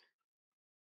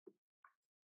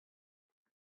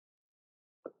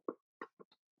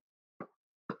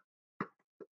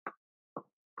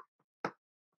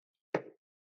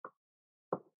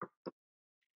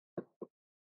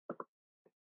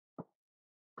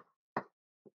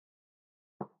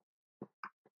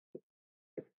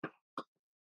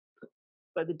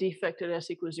 By the defect at s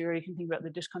equals 0, you can think about the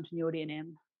discontinuity in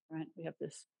m, right? We have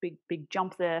this big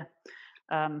jump there.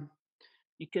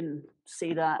 You can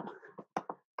see that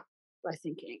by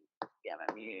thinking gamma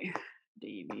mu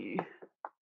d mu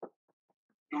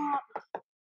naught.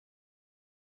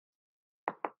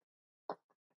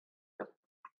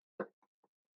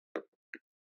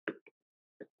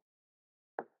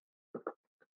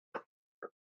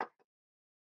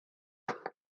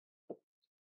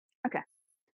 Okay,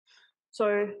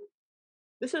 so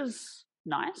this is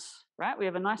nice, right? We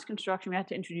have a nice construction. We had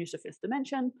to introduce a fifth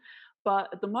dimension, but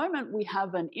at the moment we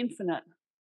have an infinite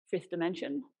fifth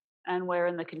dimension and we're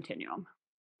in the continuum.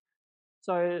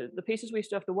 So the pieces we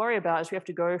still have to worry about is we have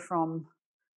to go from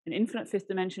an infinite fifth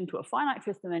dimension to a finite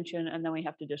fifth dimension, and then we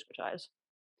have to discretize.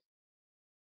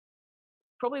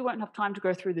 Probably won't have time to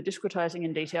go through the discretizing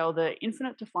in detail. The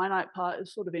infinite to finite part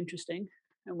is sort of interesting,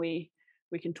 and we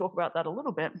can talk about that a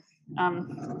little bit.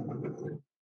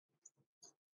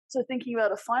 So thinking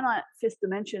about a finite fifth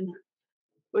dimension,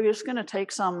 we're just going to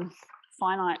take some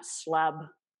finite slab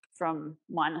from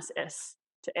minus s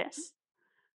to s.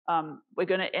 We're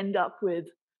going to end up with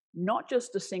not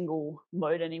just a single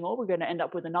mode anymore. We're going to end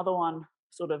up with another one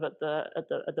sort of at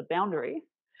the boundary.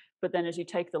 But then as you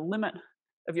take the limit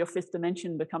of your fifth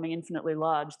dimension becoming infinitely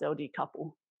large, they'll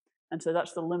decouple. And so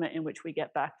that's the limit in which we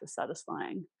get back to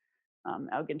satisfying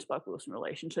our Ginzburg-Wilson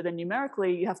relation. So then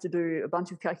numerically, you have to do a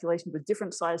bunch of calculations with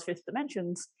different size fifth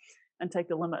dimensions and take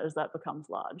the limit as that becomes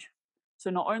large. So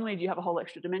not only do you have a whole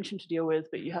extra dimension to deal with,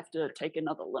 but you have to take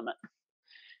another limit,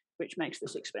 which makes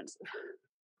this expensive.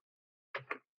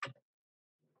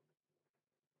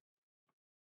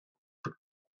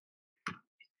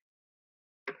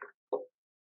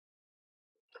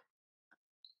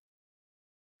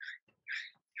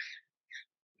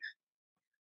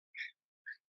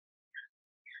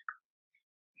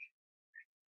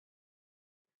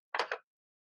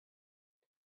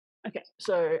 Okay,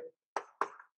 so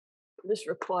this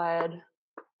required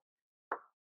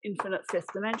infinite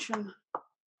fifth dimension.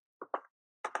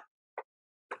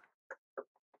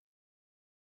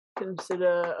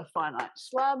 Consider a finite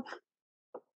slab.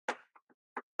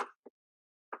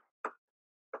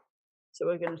 So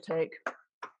we're going to take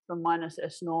from minus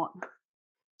s naught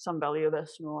some value of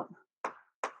s naught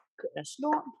to s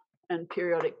naught and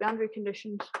periodic boundary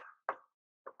conditions.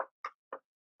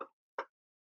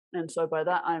 And so by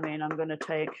that I mean I'm going to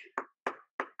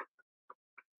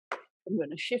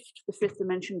shift the fifth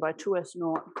dimension by 2s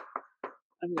naught.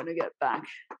 I'm going to get back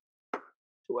to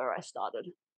where I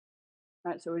started.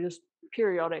 Right, so we're just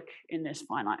periodic in this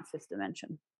finite fifth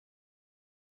dimension.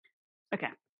 Okay.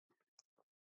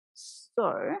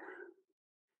 So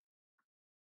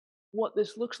what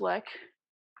this looks like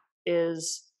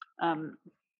is, what I'm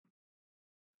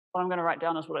going to write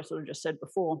down is what I sort of just said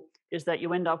before, is that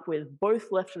you end up with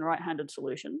both left and right-handed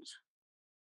solutions.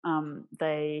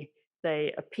 They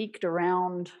are peaked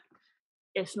around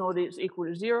s naught is equal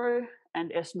to 0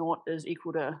 and s naught is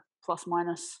equal to plus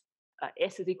minus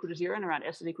s is equal to 0 and around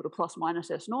s is equal to plus minus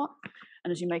s naught.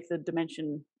 And as you make the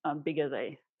dimension bigger,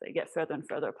 they get further and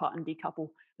further apart and decouple.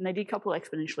 And they decouple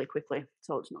exponentially quickly,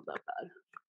 so it's not that bad.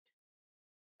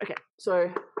 Okay,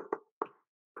 so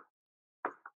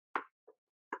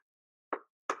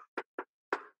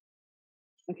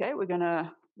we're going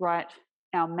to write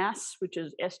our mass, which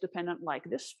is s dependent, like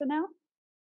this for now.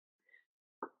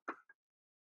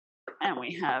 And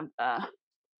we have a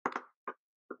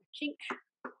kink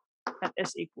at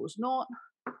s equals naught,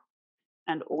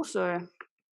 and also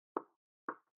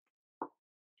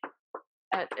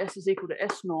at s is equal to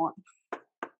s naught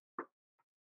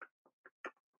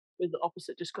with the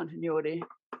opposite discontinuity.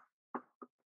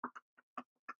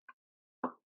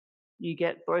 You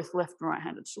get both left and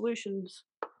right-handed solutions.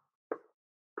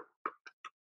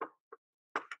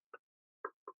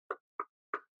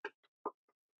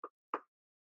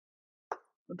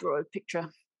 I'll draw a picture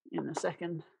in a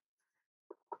second.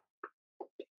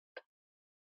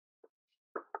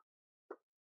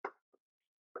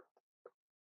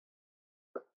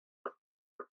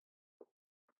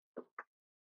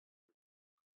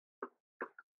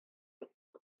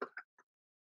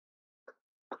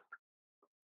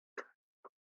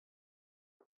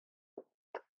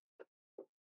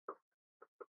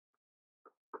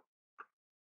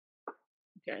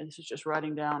 Okay, this is just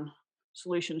writing down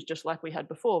solutions just like we had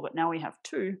before, but now we have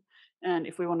two. And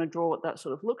if we want to draw what that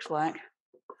sort of looks like,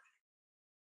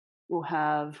 we'll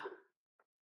have,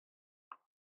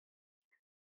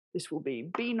 this will be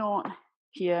B naught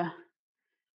here.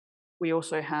 We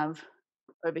also have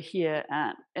over here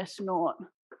at S naught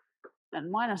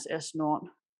and minus S naught,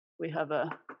 we have a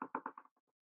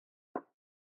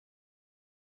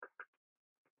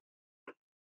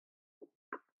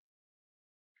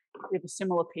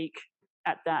similar peak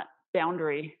at that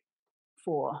boundary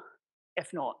for F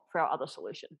naught for our other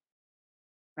solution,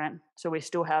 right? So we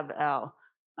still have our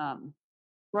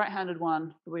right-handed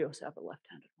one, but we also have a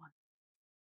left-handed one.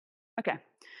 Okay,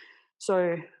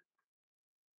 so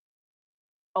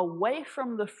away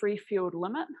from the free field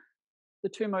limit, the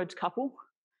two modes couple,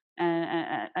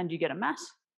 and you get a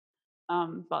mass.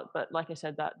 But like I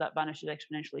said, that vanishes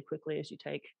exponentially quickly as you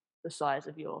take the size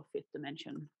of your fifth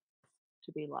dimension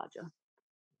to be larger.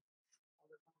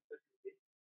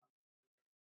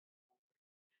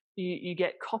 You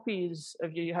get copies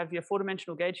of you have your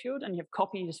 4-dimensional gauge field and you have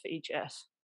copies for each S.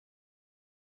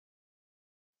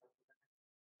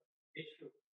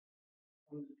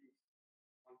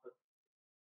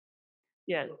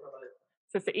 Yeah.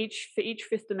 So for each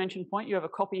fifth dimension point, you have a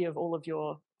copy of all of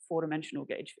your 4-dimensional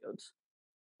gauge fields,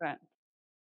 right?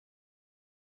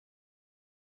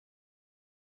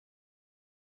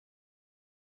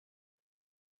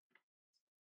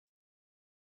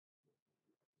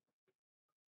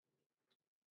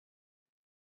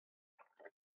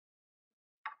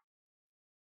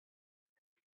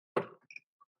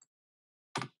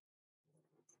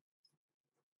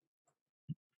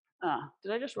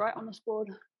 Did I just write on this board?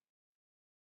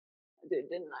 I did,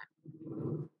 didn't I?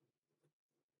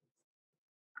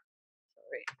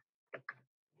 Sorry.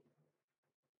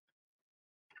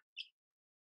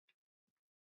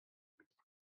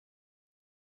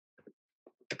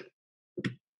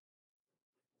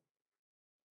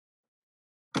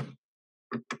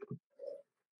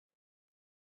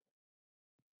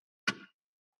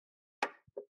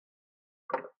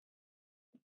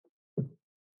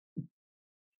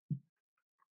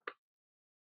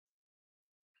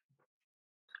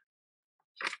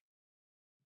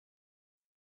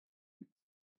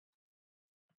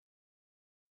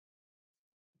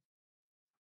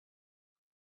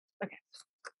 Okay.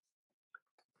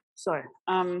 So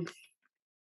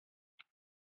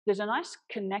there's a nice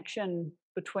connection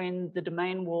between the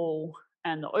domain wall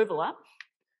and the overlap,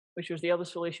 which was the other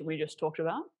solution we just talked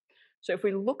about. So if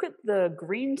we look at the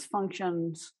Green's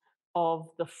functions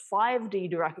of the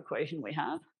 5D Dirac equation we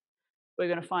have, we're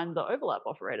going to find the overlap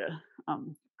operator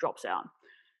drops out.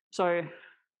 So if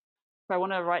I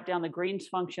want to write down the Green's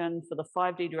function for the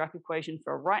 5D Dirac equation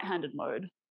for a right-handed mode,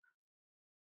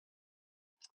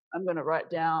 I'm going to write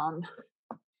down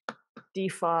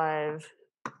d5g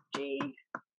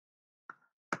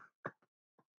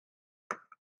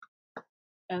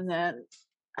and then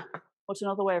what's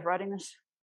another way of writing this?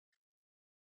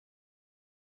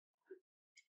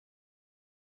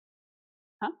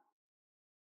 Huh?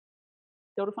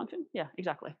 Delta function? Yeah,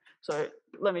 exactly. So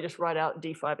let me just write out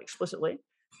d5 explicitly,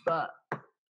 but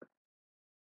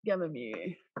gamma mu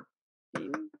d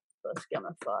plus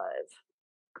gamma 5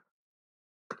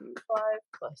 d5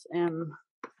 plus m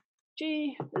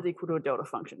g is equal to a delta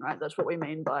function, right? That's what we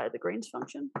mean by the Green's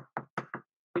function.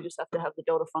 We just have to have the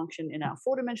delta function in our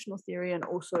 4-dimensional theory and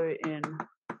also in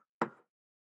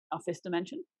our 5th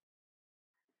dimension.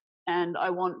 And I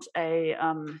want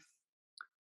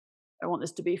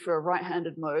this to be for a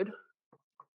right-handed mode.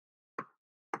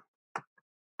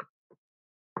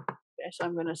 Okay, so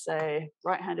I'm going to say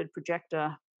right-handed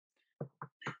projector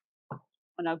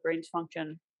on our Green's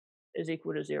function is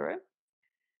equal to 0.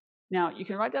 Now you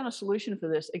can write down a solution for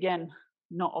this. Again,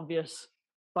 not obvious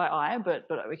by eye, but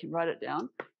we can write it down.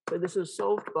 So this is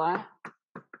solved by,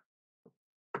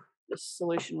 this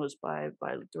solution was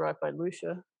derived by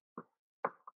Lucia.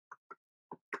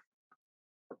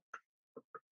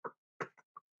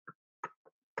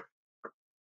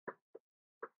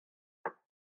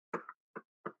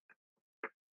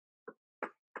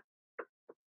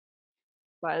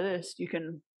 By this, you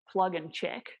can plug and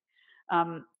check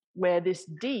where this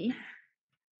D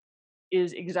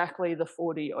is exactly the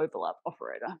 4D overlap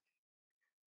operator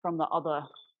from the other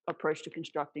approach to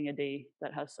constructing a D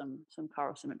that has some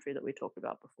chiral symmetry that we talked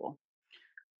about before.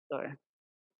 So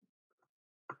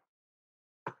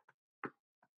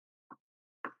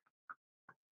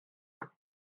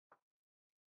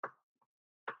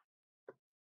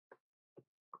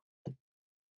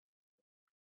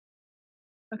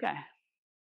okay.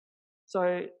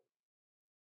 So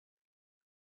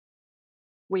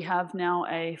we have now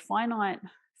a finite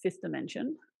 5th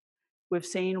dimension. We've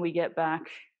seen we get back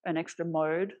an extra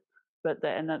mode, but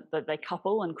that they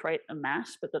couple and create a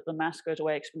mass, but that the mass goes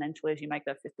away exponentially as you make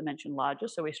that 5th dimension larger.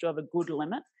 So we still have a good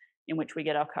limit in which we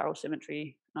get our chiral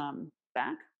symmetry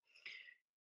back.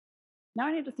 Now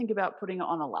I need to think about putting it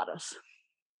on a lattice.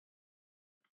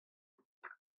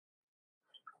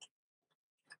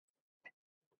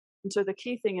 And so the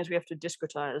key thing is we have to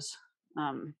discretize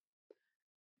the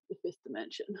 5th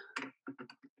dimension.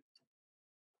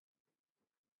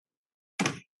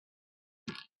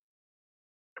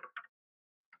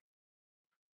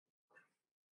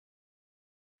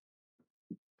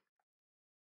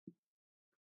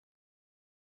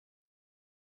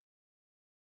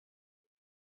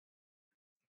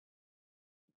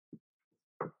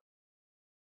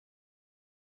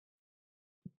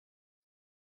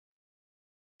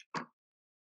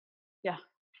 Yeah.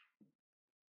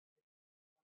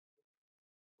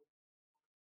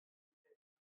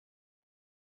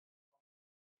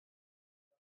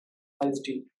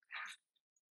 ISD.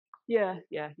 Yeah,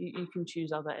 you can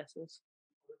choose other S's.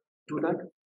 Do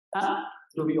that? Uh,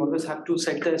 Do we always have to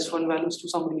set the S1 values to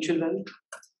some initial value?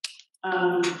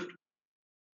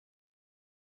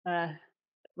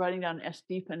 Writing down an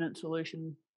S-dependent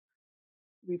solution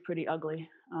would be pretty ugly.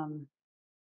 Are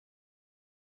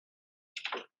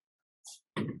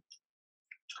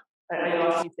you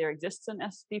asking if there exists an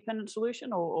S-dependent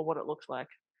solution or what it looks like?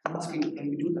 I'm asking, can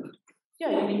we do that?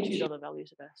 Yeah, you can choose other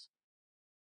values of S.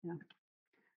 Yeah.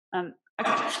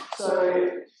 Okay, so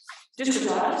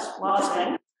discretize, last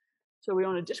thing. So we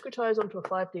want to discretize onto a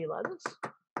 5D lattice.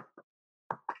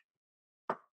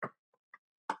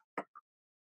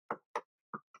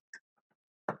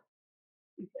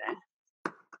 Okay.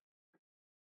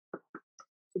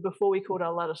 So before we called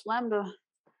our lattice lambda,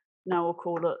 now we'll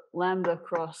call it lambda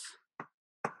cross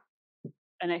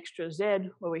an extra z,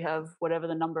 where we have whatever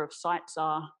the number of sites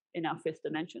are in our fifth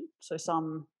dimension. So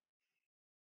some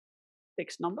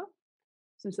fixed number.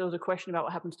 Since there was a question about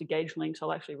what happens to gauge links,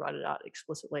 I'll actually write it out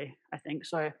explicitly, I think.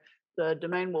 So the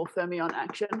domain wall fermion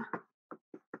action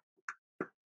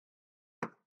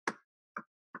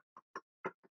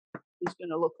is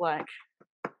going to look like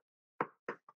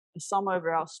a sum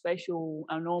over our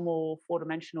normal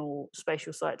four-dimensional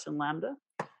spatial sites in lambda.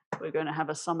 We're going to have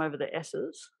a sum over the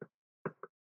S's,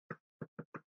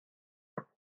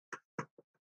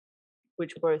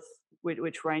 which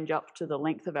range up to the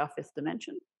length of our fifth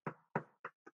dimension.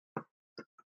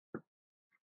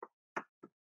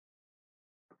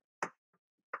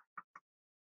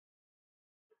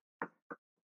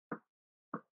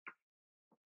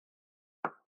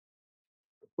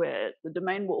 Where the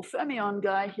domain wall fermion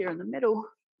guy here in the middle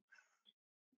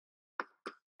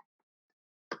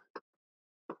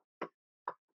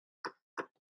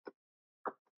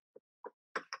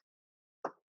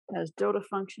has delta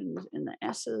functions in the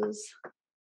S's,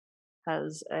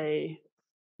 has a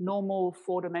normal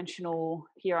four-dimensional,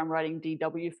 here I'm writing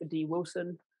dW for d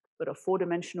Wilson, but a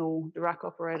four-dimensional Dirac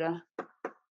operator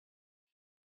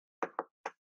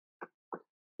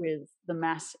with the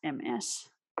mass ms.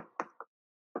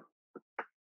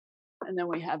 And then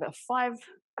we have our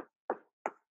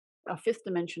fifth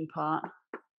dimension part,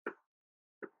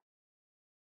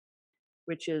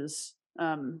 which is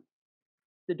the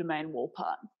domain wall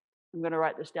part. I'm going to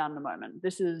write this down in a moment.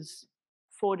 This is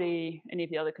 4D, any of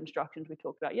the other constructions we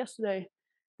talked about yesterday.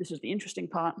 This is the interesting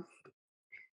part.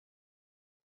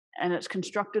 And it's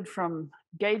constructed from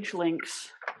gauge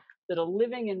links that are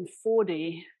living in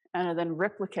 4D and are then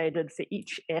replicated for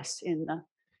each S in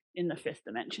the fifth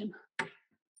dimension.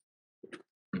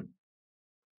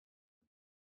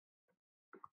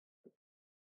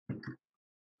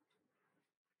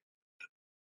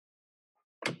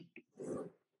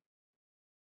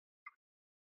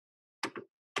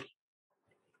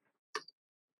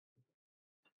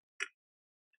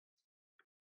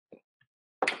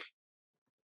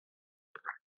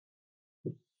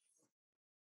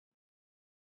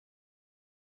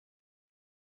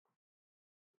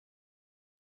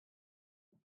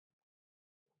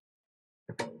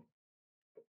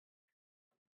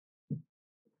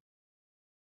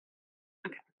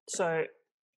 So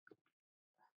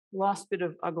last bit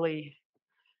of ugliness.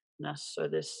 So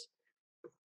this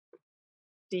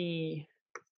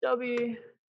dW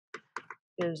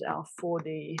is our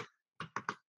 4D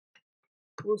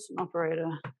Wilson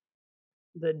operator.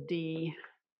 The D,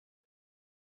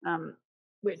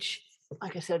 which,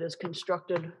 like I said, is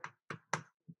constructed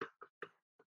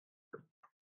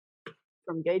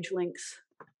from gauge links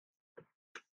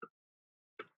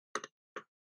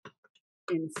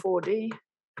in 4D,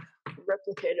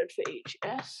 replicated for each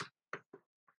S.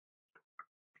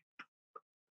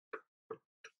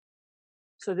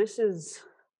 So this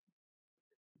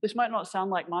might not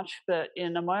sound like much, but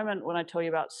in a moment when I tell you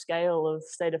about scale of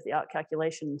state-of-the-art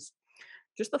calculations,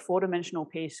 just the four-dimensional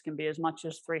piece can be as much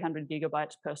as 300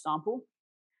 gigabytes per sample.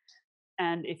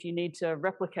 And if you need to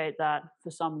replicate that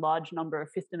for some large number of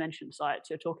fifth dimension sites,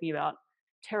 you're talking about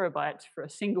terabytes for a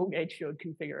single gauge field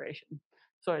configuration.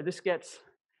 So this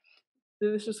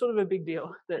is sort of a big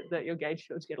deal that your gauge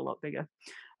fields get a lot bigger.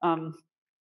 And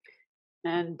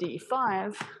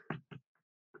D5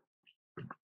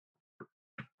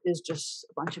 is just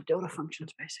a bunch of delta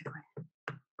functions, basically.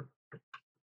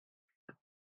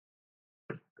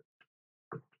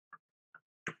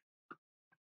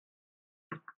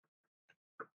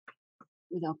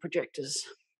 With our projectors.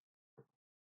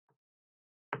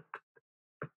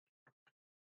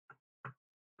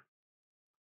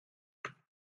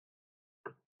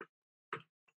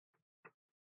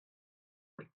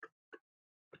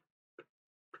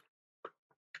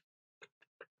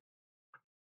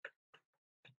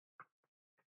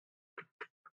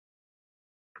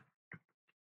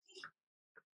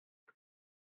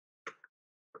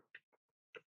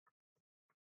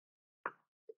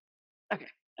 Okay.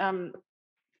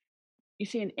 You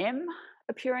see an M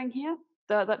appearing here.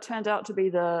 That turns out to be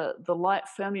the light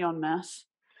fermion mass.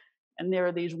 And there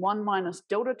are these 1 minus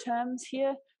delta terms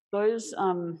here. Those,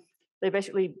 they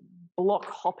basically block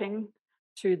hopping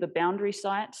to the boundary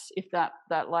sites if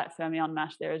that light fermion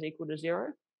mass there is equal to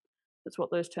 0. That's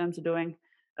what those terms are doing.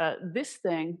 This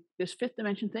fifth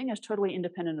dimension thing, is totally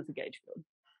independent of the gauge field.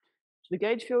 So the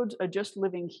gauge fields are just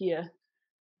living here,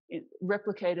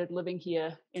 replicated living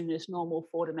here in this normal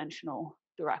 4-dimensional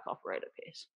Dirac operator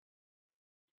piece.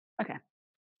 Okay,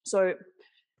 so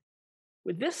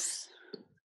with this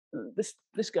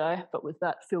guy, but with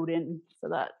that filled in for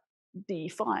that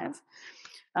D5,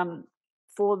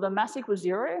 for the mass equals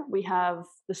 0, we have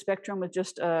the spectrum with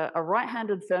just a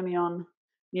right-handed fermion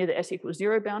near the s equals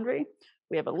 0 boundary.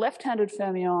 We have a left-handed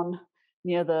fermion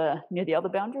near the other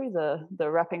boundary, the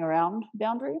wrapping around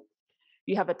boundary.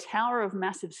 You have a tower of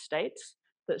massive states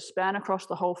that span across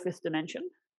the whole 5th dimension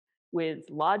with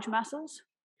large masses.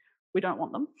 We don't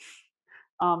want them.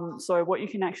 So what you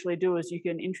can actually do is you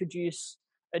can introduce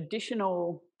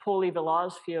additional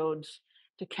Pauli-Villars fields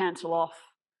to cancel off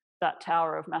that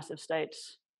tower of massive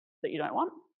states that you don't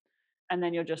want, and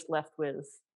then you're just left with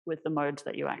the modes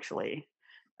that you actually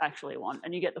want.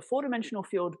 And you get the 4-dimensional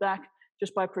field back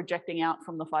just by projecting out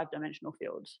from the 5-dimensional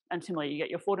fields. And similarly, you get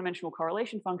your 4-dimensional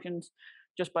correlation functions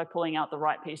just by pulling out the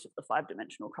right piece of the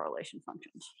 5-dimensional correlation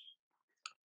functions.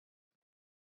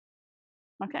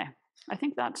 Okay, I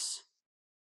think that's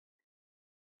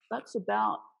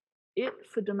about it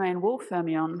for domain Wolf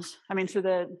fermions. I mean, so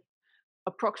they're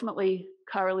approximately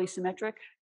chirally symmetric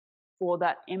for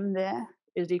that M there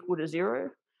is equal to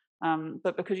 0.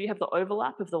 But because you have the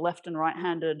overlap of the left and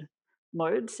right-handed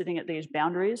modes sitting at these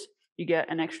boundaries, you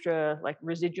get an extra like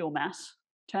residual mass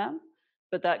term,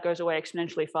 but that goes away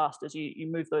exponentially fast as you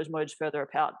move those modes further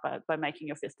apart by making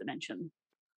your 5th dimension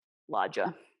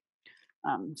larger.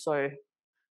 So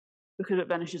because it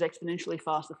vanishes exponentially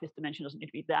fast, the 5th dimension doesn't need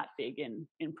to be that big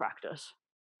in practice.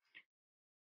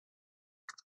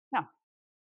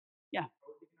 Yeah.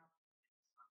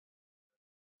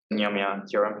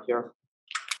 Theorem here.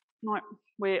 No,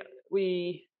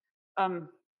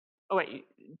 oh wait,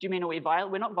 do you mean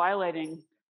we're not violating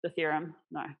the theorem?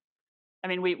 No. I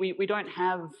mean, we don't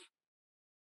have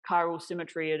chiral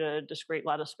symmetry at a discrete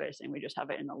lattice spacing. We just have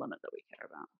it in the limit that we care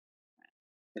about.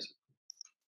 Yes.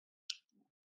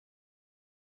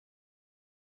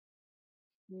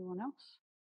 Anyone else?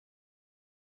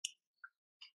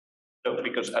 So,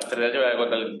 because after that I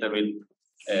got a little bit,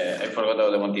 I forgot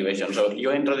about the motivation. So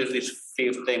you introduced this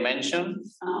 5th dimension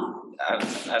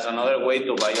as another way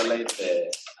to violate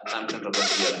the assumptions of the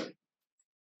theorem.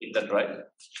 Is that right?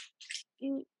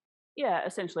 Yeah,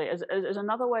 essentially, as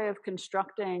another way of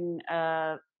constructing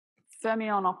a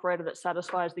fermion operator that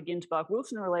satisfies the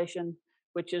Ginzburg-Wilson relation,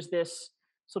 which is this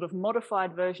sort of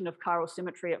modified version of chiral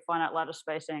symmetry at finite lattice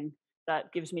spacing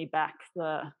that gives me back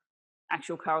the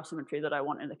actual chiral symmetry that I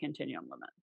want in the continuum limit.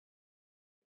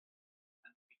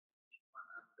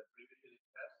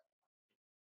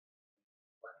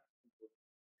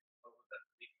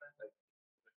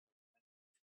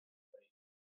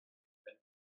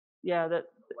 Yeah,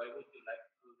 why would you like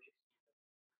to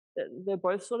do this? They're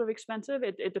both sort of expensive.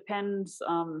 It depends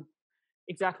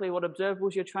exactly what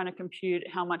observables you're trying to compute,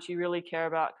 how much you really care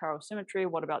about chiral symmetry,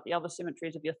 what about the other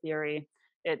symmetries of your theory.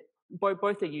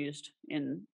 Both are used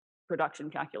in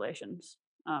production calculations.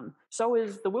 So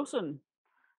is the Wilson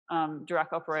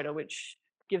Dirac operator, which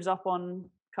gives up on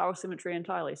chiral symmetry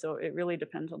entirely. So it really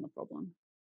depends on the problem.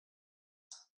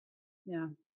 Yeah.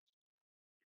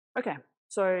 Okay.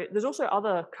 So there's also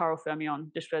other chiral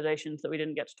fermion discretizations that we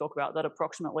didn't get to talk about that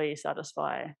approximately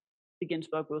satisfy the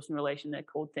Ginzburg-Wilson relation. They're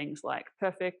called things like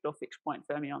perfect or fixed point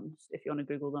fermions, if you want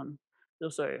to Google them.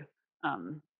 There's also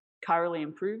chirally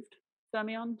improved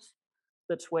fermions.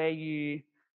 That's where you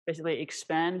basically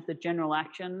expand the general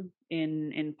action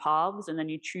in paths, and then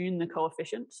you tune the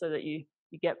coefficient so that you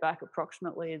get back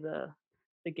approximately the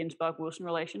Ginzburg-Wilson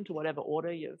relation to whatever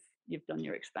order you've done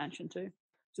your expansion to.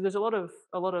 So there's a lot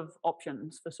of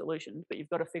options for solutions, but you've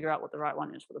got to figure out what the right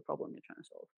one is for the problem you're trying to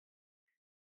solve.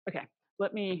 Okay,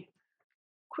 let me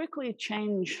quickly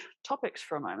change topics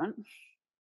for a moment.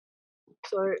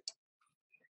 So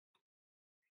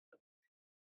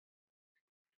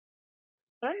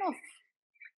I don't know if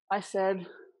I said,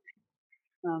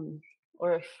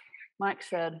 or if Mike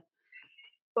said,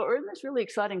 but we're in this really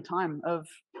exciting time of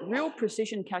real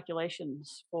precision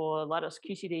calculations for lattice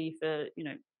QCD, for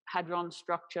hadron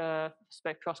structure,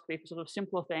 spectroscopy, for sort of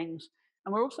simpler things.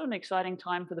 And we're also in an exciting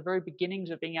time for the very beginnings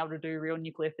of being able to do real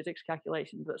nuclear physics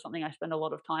calculations. That's something I spend a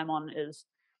lot of time on, is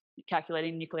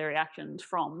calculating nuclear reactions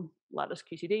from Lattice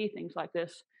QCD, things like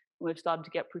this. And we've started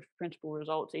to get proof of principle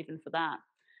results even for that.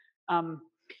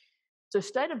 So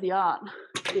state of the art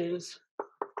is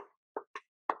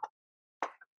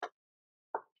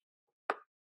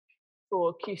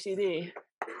for QCD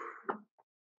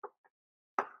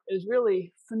is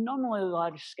really phenomenally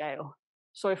large scale.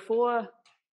 So for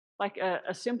like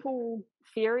a simple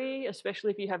theory,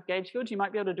 especially if you have gauge fields, you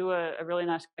might be able to do a really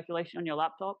nice calculation on your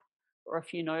laptop or a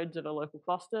few nodes of a local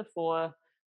cluster for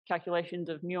calculations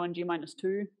of mu on G minus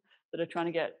 2 that are trying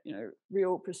to get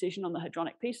real precision on the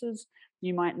hadronic pieces.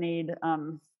 You might need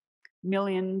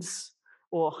millions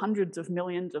or hundreds of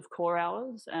millions of core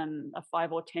hours and a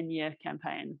 5 or 10 year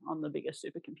campaign on the biggest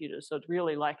supercomputers. So it's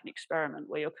really like an experiment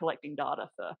where you're collecting data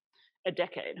for a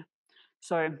decade.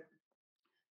 So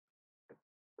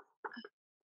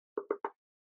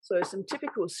some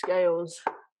typical scales,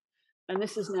 and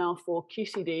this is now for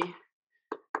QCD,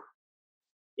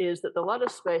 is that the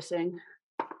lattice spacing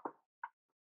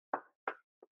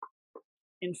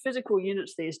in physical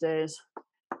units these days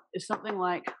is something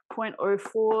like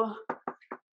 0.04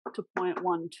 to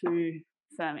 0.12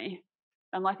 Fermi.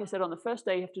 And like I said, on the first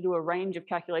day, you have to do a range of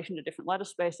calculations of different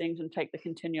lattice spacings and take the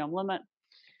continuum limit.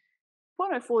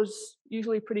 0.04 is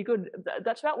usually pretty good.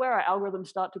 That's about where our algorithms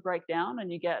start to break down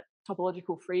and you get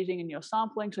topological freezing in your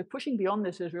sampling. So pushing beyond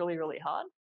this is really, really hard.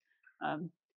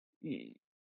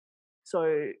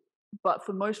 But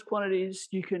for most quantities,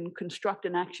 you can construct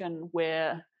an action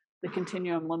where the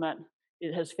continuum limit,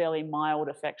 it has fairly mild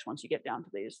effects once you get down to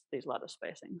these lattice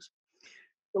spacings.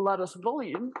 The lattice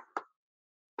volume,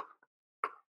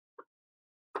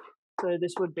 so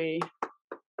this would be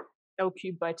L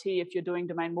cubed by T. If you're doing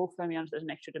domain Wolf fermions, there's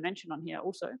an extra dimension on here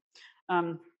also.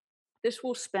 This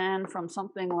will span from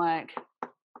something like,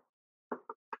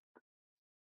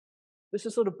 this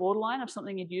is sort of borderline of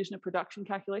something you'd use in a production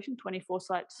calculation, 24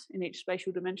 sites in each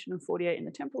spatial dimension and 48 in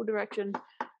the temporal direction,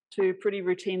 to pretty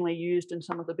routinely used in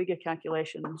some of the bigger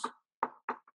calculations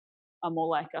are more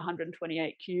like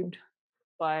 128 cubed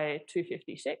by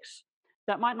 256.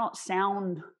 That might not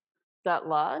sound that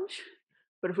large,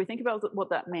 but if we think about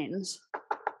what that means,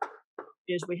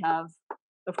 is we have,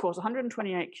 of course,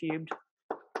 128 cubed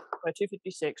by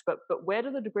 256, but where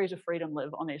do the degrees of freedom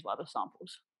live on these lattice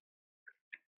samples?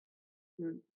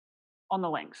 On the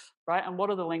links, right? And what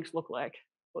do the links look like?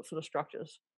 What sort of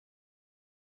structures?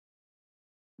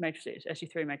 Matrices,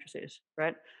 SU3 matrices,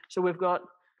 right? So we've got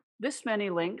this many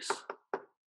links,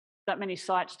 that many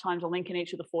sites times a link in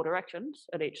each of the 4 directions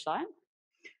at each site,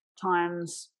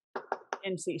 times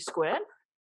NC squared,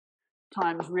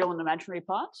 times real and imaginary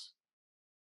parts,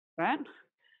 right?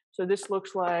 So this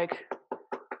looks like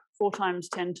 4 times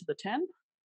 10 to the 10,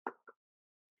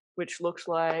 which looks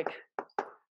like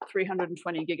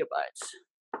 320 gigabytes.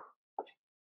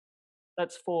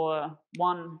 That's for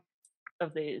one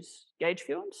of these gauge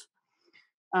fields.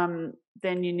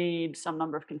 Then you need some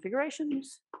number of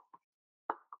configurations,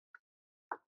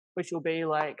 which will be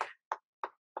like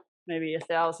maybe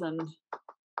 1,000 to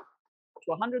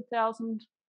 100,000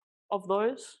 of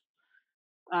those.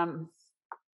 And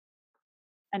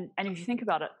if you think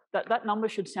about it, that number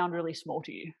should sound really small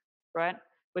to you, right?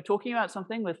 We're talking about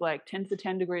something with like 10 to the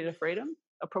 10 degrees of freedom,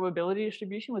 a probability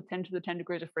distribution with 10 to the 10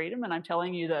 degrees of freedom, and I'm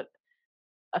telling you that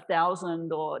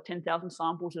 1,000 or 10,000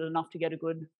 samples is enough to get a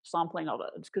good sampling of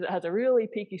it. It's because it has a really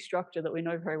peaky structure that we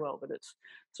know very well, but it's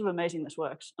sort of amazing this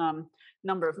works.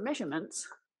 Number of measurements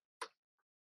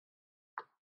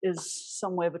is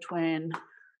somewhere between,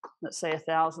 let's say,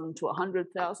 1,000 to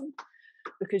 100,000,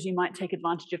 because you might take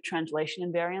advantage of translation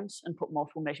invariance and put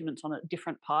multiple measurements on it,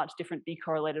 different parts, different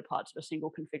decorrelated parts of a single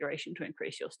configuration to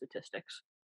increase your statistics.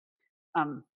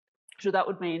 So that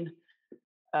would mean,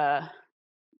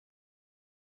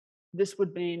 this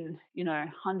would mean,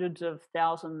 hundreds of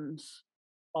thousands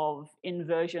of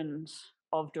inversions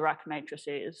of Dirac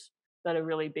matrices that are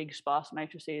really big sparse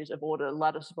matrices of order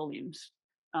lattice volumes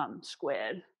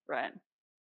squared, right?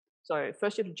 So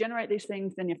first you have to generate these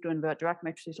things, then you have to invert Dirac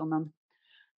matrices on them.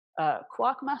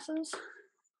 Quark masses.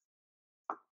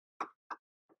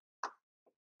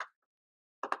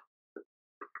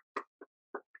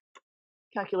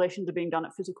 Calculations are being done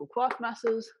at physical quark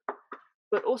masses,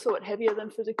 but also at heavier than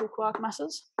physical quark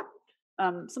masses.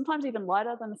 Sometimes even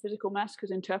lighter than the physical mass,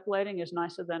 because interpolating is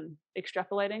nicer than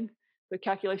extrapolating. But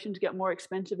calculations get more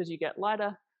expensive as you get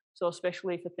lighter. So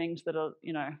especially for things that are,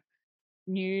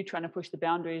 new, trying to push the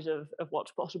boundaries of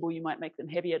what's possible, you might make them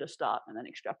heavier to start and then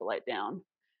extrapolate down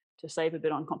to save a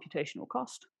bit on computational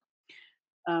cost.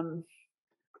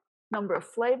 Number of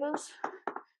flavors.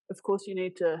 Of course, you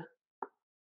need to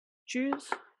choose.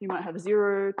 You might have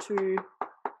 0 to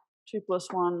 2 plus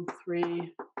 1,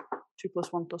 3, 2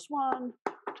 plus 1 plus 1,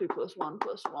 2 plus 1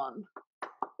 plus 1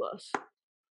 plus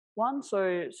 1.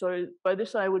 So by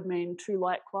this I would mean 2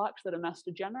 light quarks that are mass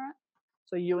degenerate.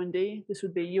 So U and D, this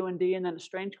would be U and D and then a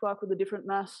strange quark with a different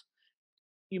mass.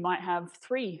 You might have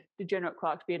 3 degenerate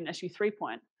quarks be at an SU3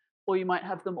 point, or you might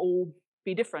have them all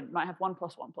be different. You might have 1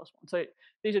 plus 1 plus 1. So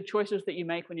these are choices that you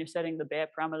make when you're setting the bare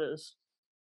parameters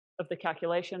of the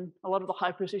calculation. A lot of the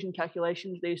high precision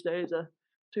calculations these days are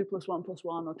 2 plus 1 plus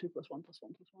 1 or 2 plus 1 plus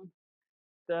 1 plus 1.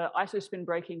 The isospin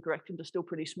breaking corrections are still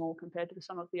pretty small compared to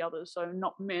some of the others, so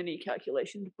not many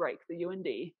calculations break the U and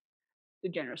D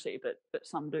degeneracy, but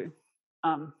some do.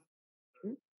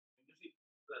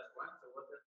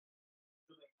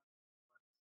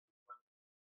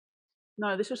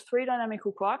 No, this is 3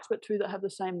 dynamical quarks, but 2 that have the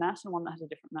same mass and 1 that has a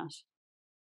different mass.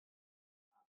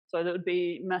 So that would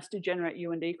be mass degenerate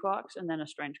U and D quarks and then a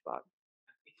strange quark.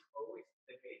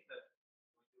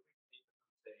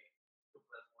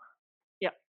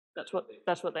 Yeah, that's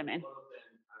what they mean.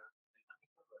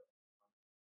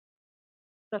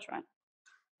 That's right.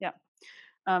 Yeah.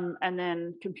 And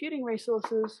then computing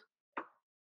resources.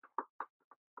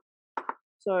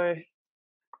 So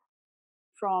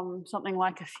from something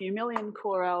like a few million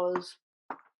core hours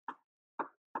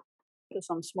to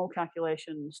some small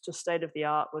calculations to state of the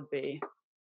art would be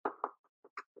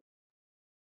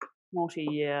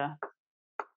multi-year,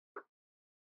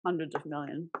 hundreds of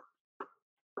million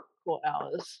core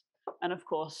hours. And of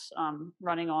course,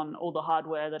 running on all the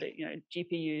hardware that it,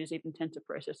 GPUs, even tensor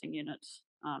processing units.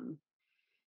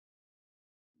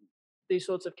 These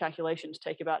sorts of calculations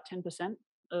take about 10%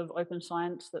 of open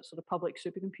science, that's sort of public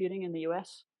supercomputing in the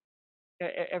US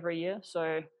every year.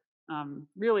 So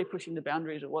really pushing the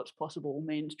boundaries of what's possible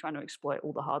means trying to exploit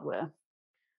all the hardware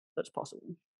that's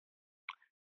possible.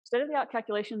 State-of-the-art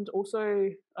calculations also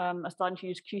are starting to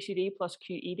use QCD plus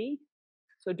QED.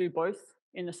 So do both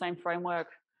in the same framework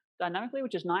dynamically,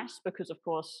 which is nice because, of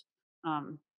course,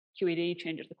 QED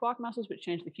changes the quark masses, which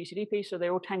change the QCD piece, so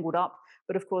they're all tangled up.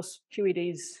 But of course,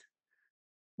 QED's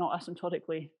not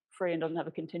asymptotically free and doesn't have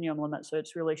a continuum limit, so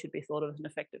it's really should be thought of as an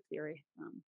effective theory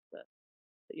that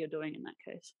you're doing in that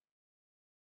case.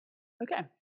 Okay,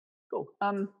 cool.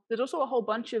 There's also a whole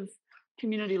bunch of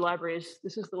community libraries.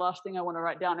 This is the last thing I want to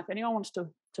write down. If anyone wants to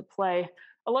play,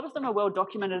 a lot of them are well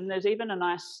documented, and there's even a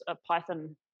nice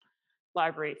Python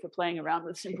library for playing around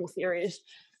with simple theories.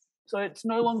 So it's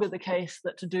no longer the case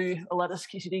that to do a lattice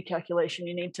QCD calculation,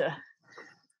 you need to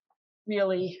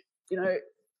really,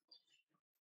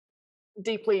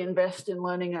 deeply invest in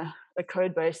learning a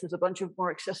code base. There's a bunch of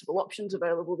more accessible options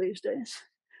available these days.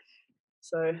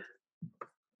 So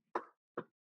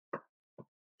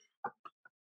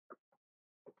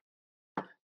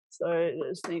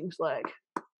there's things like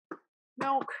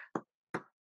Milk,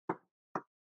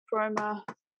 Chroma,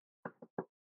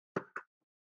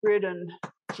 Grid, and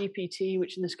GPT,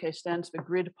 which in this case stands for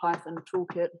Grid Python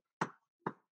Toolkit.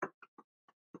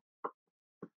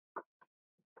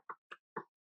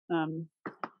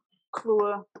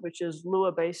 Clua, which is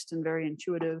Lua-based and very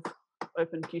intuitive,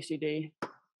 OpenQCD,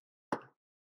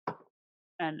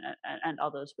 and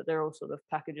others, but they're all sort of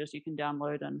packages you can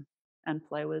download and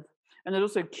play with. And there's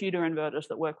also CUDA inverters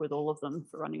that work with all of them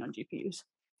for running on GPUs.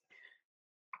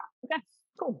 Okay,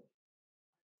 cool.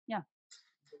 Yeah.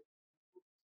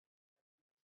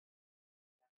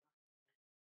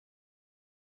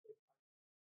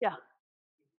 Yeah.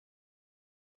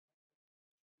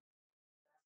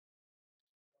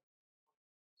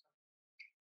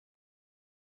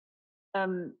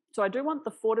 So I do want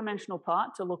the 4-dimensional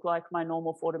part to look like my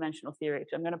normal 4-dimensional theory.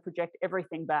 So I'm going to project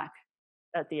everything back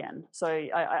at the end. So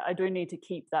I do need to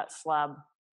keep that slab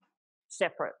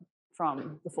separate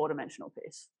from the 4-dimensional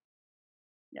piece.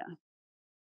 Yeah.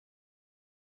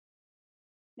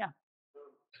 Yeah.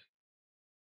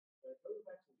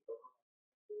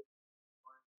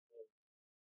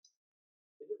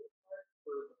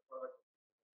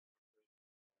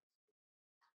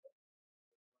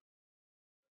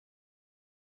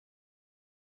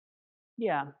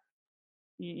 Yeah.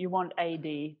 You want AD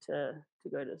to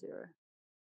go to 0.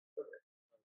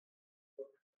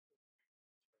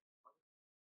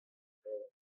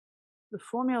 The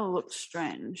formula looks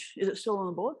strange. Is it still on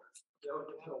the board?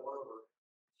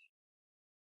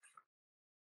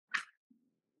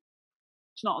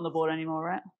 It's not on the board anymore,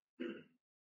 right?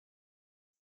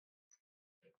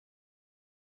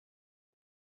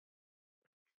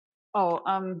 Oh,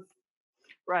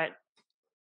 right.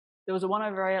 There was a 1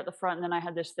 over A at the front, and then I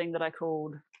had this thing that I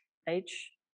called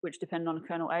H, which depended on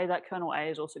kernel A. That kernel A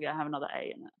is also going to have another A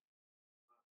in it.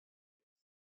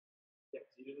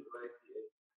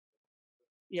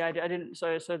 Yeah, I didn't.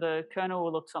 So the kernel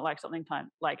will look like something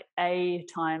like A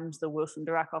times the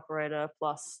Wilson-Dirac operator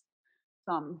plus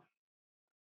some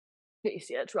piece.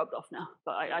 Yeah, it's rubbed off now.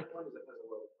 But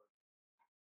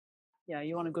yeah,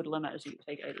 you want a good limit as you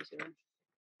take A to 0.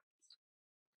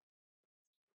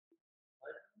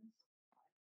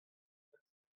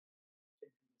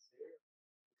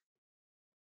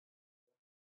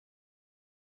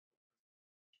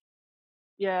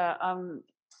 Yeah,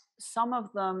 some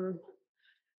of them.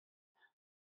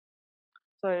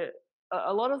 So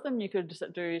a lot of them you could just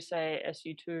do, say,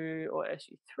 SU2 or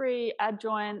SU3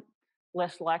 adjoint,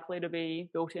 less likely to be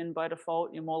built in by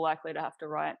default. You're more likely to have to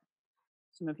write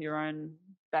some of your own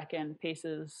back-end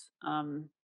pieces.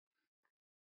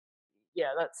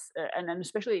 Yeah, that's, and then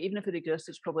especially even if it exists,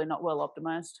 it's probably not well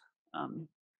optimized.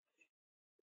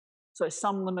 So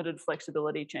some limited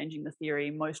flexibility changing the theory,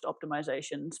 most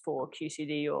optimizations for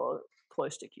QCD or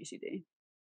close to QCD.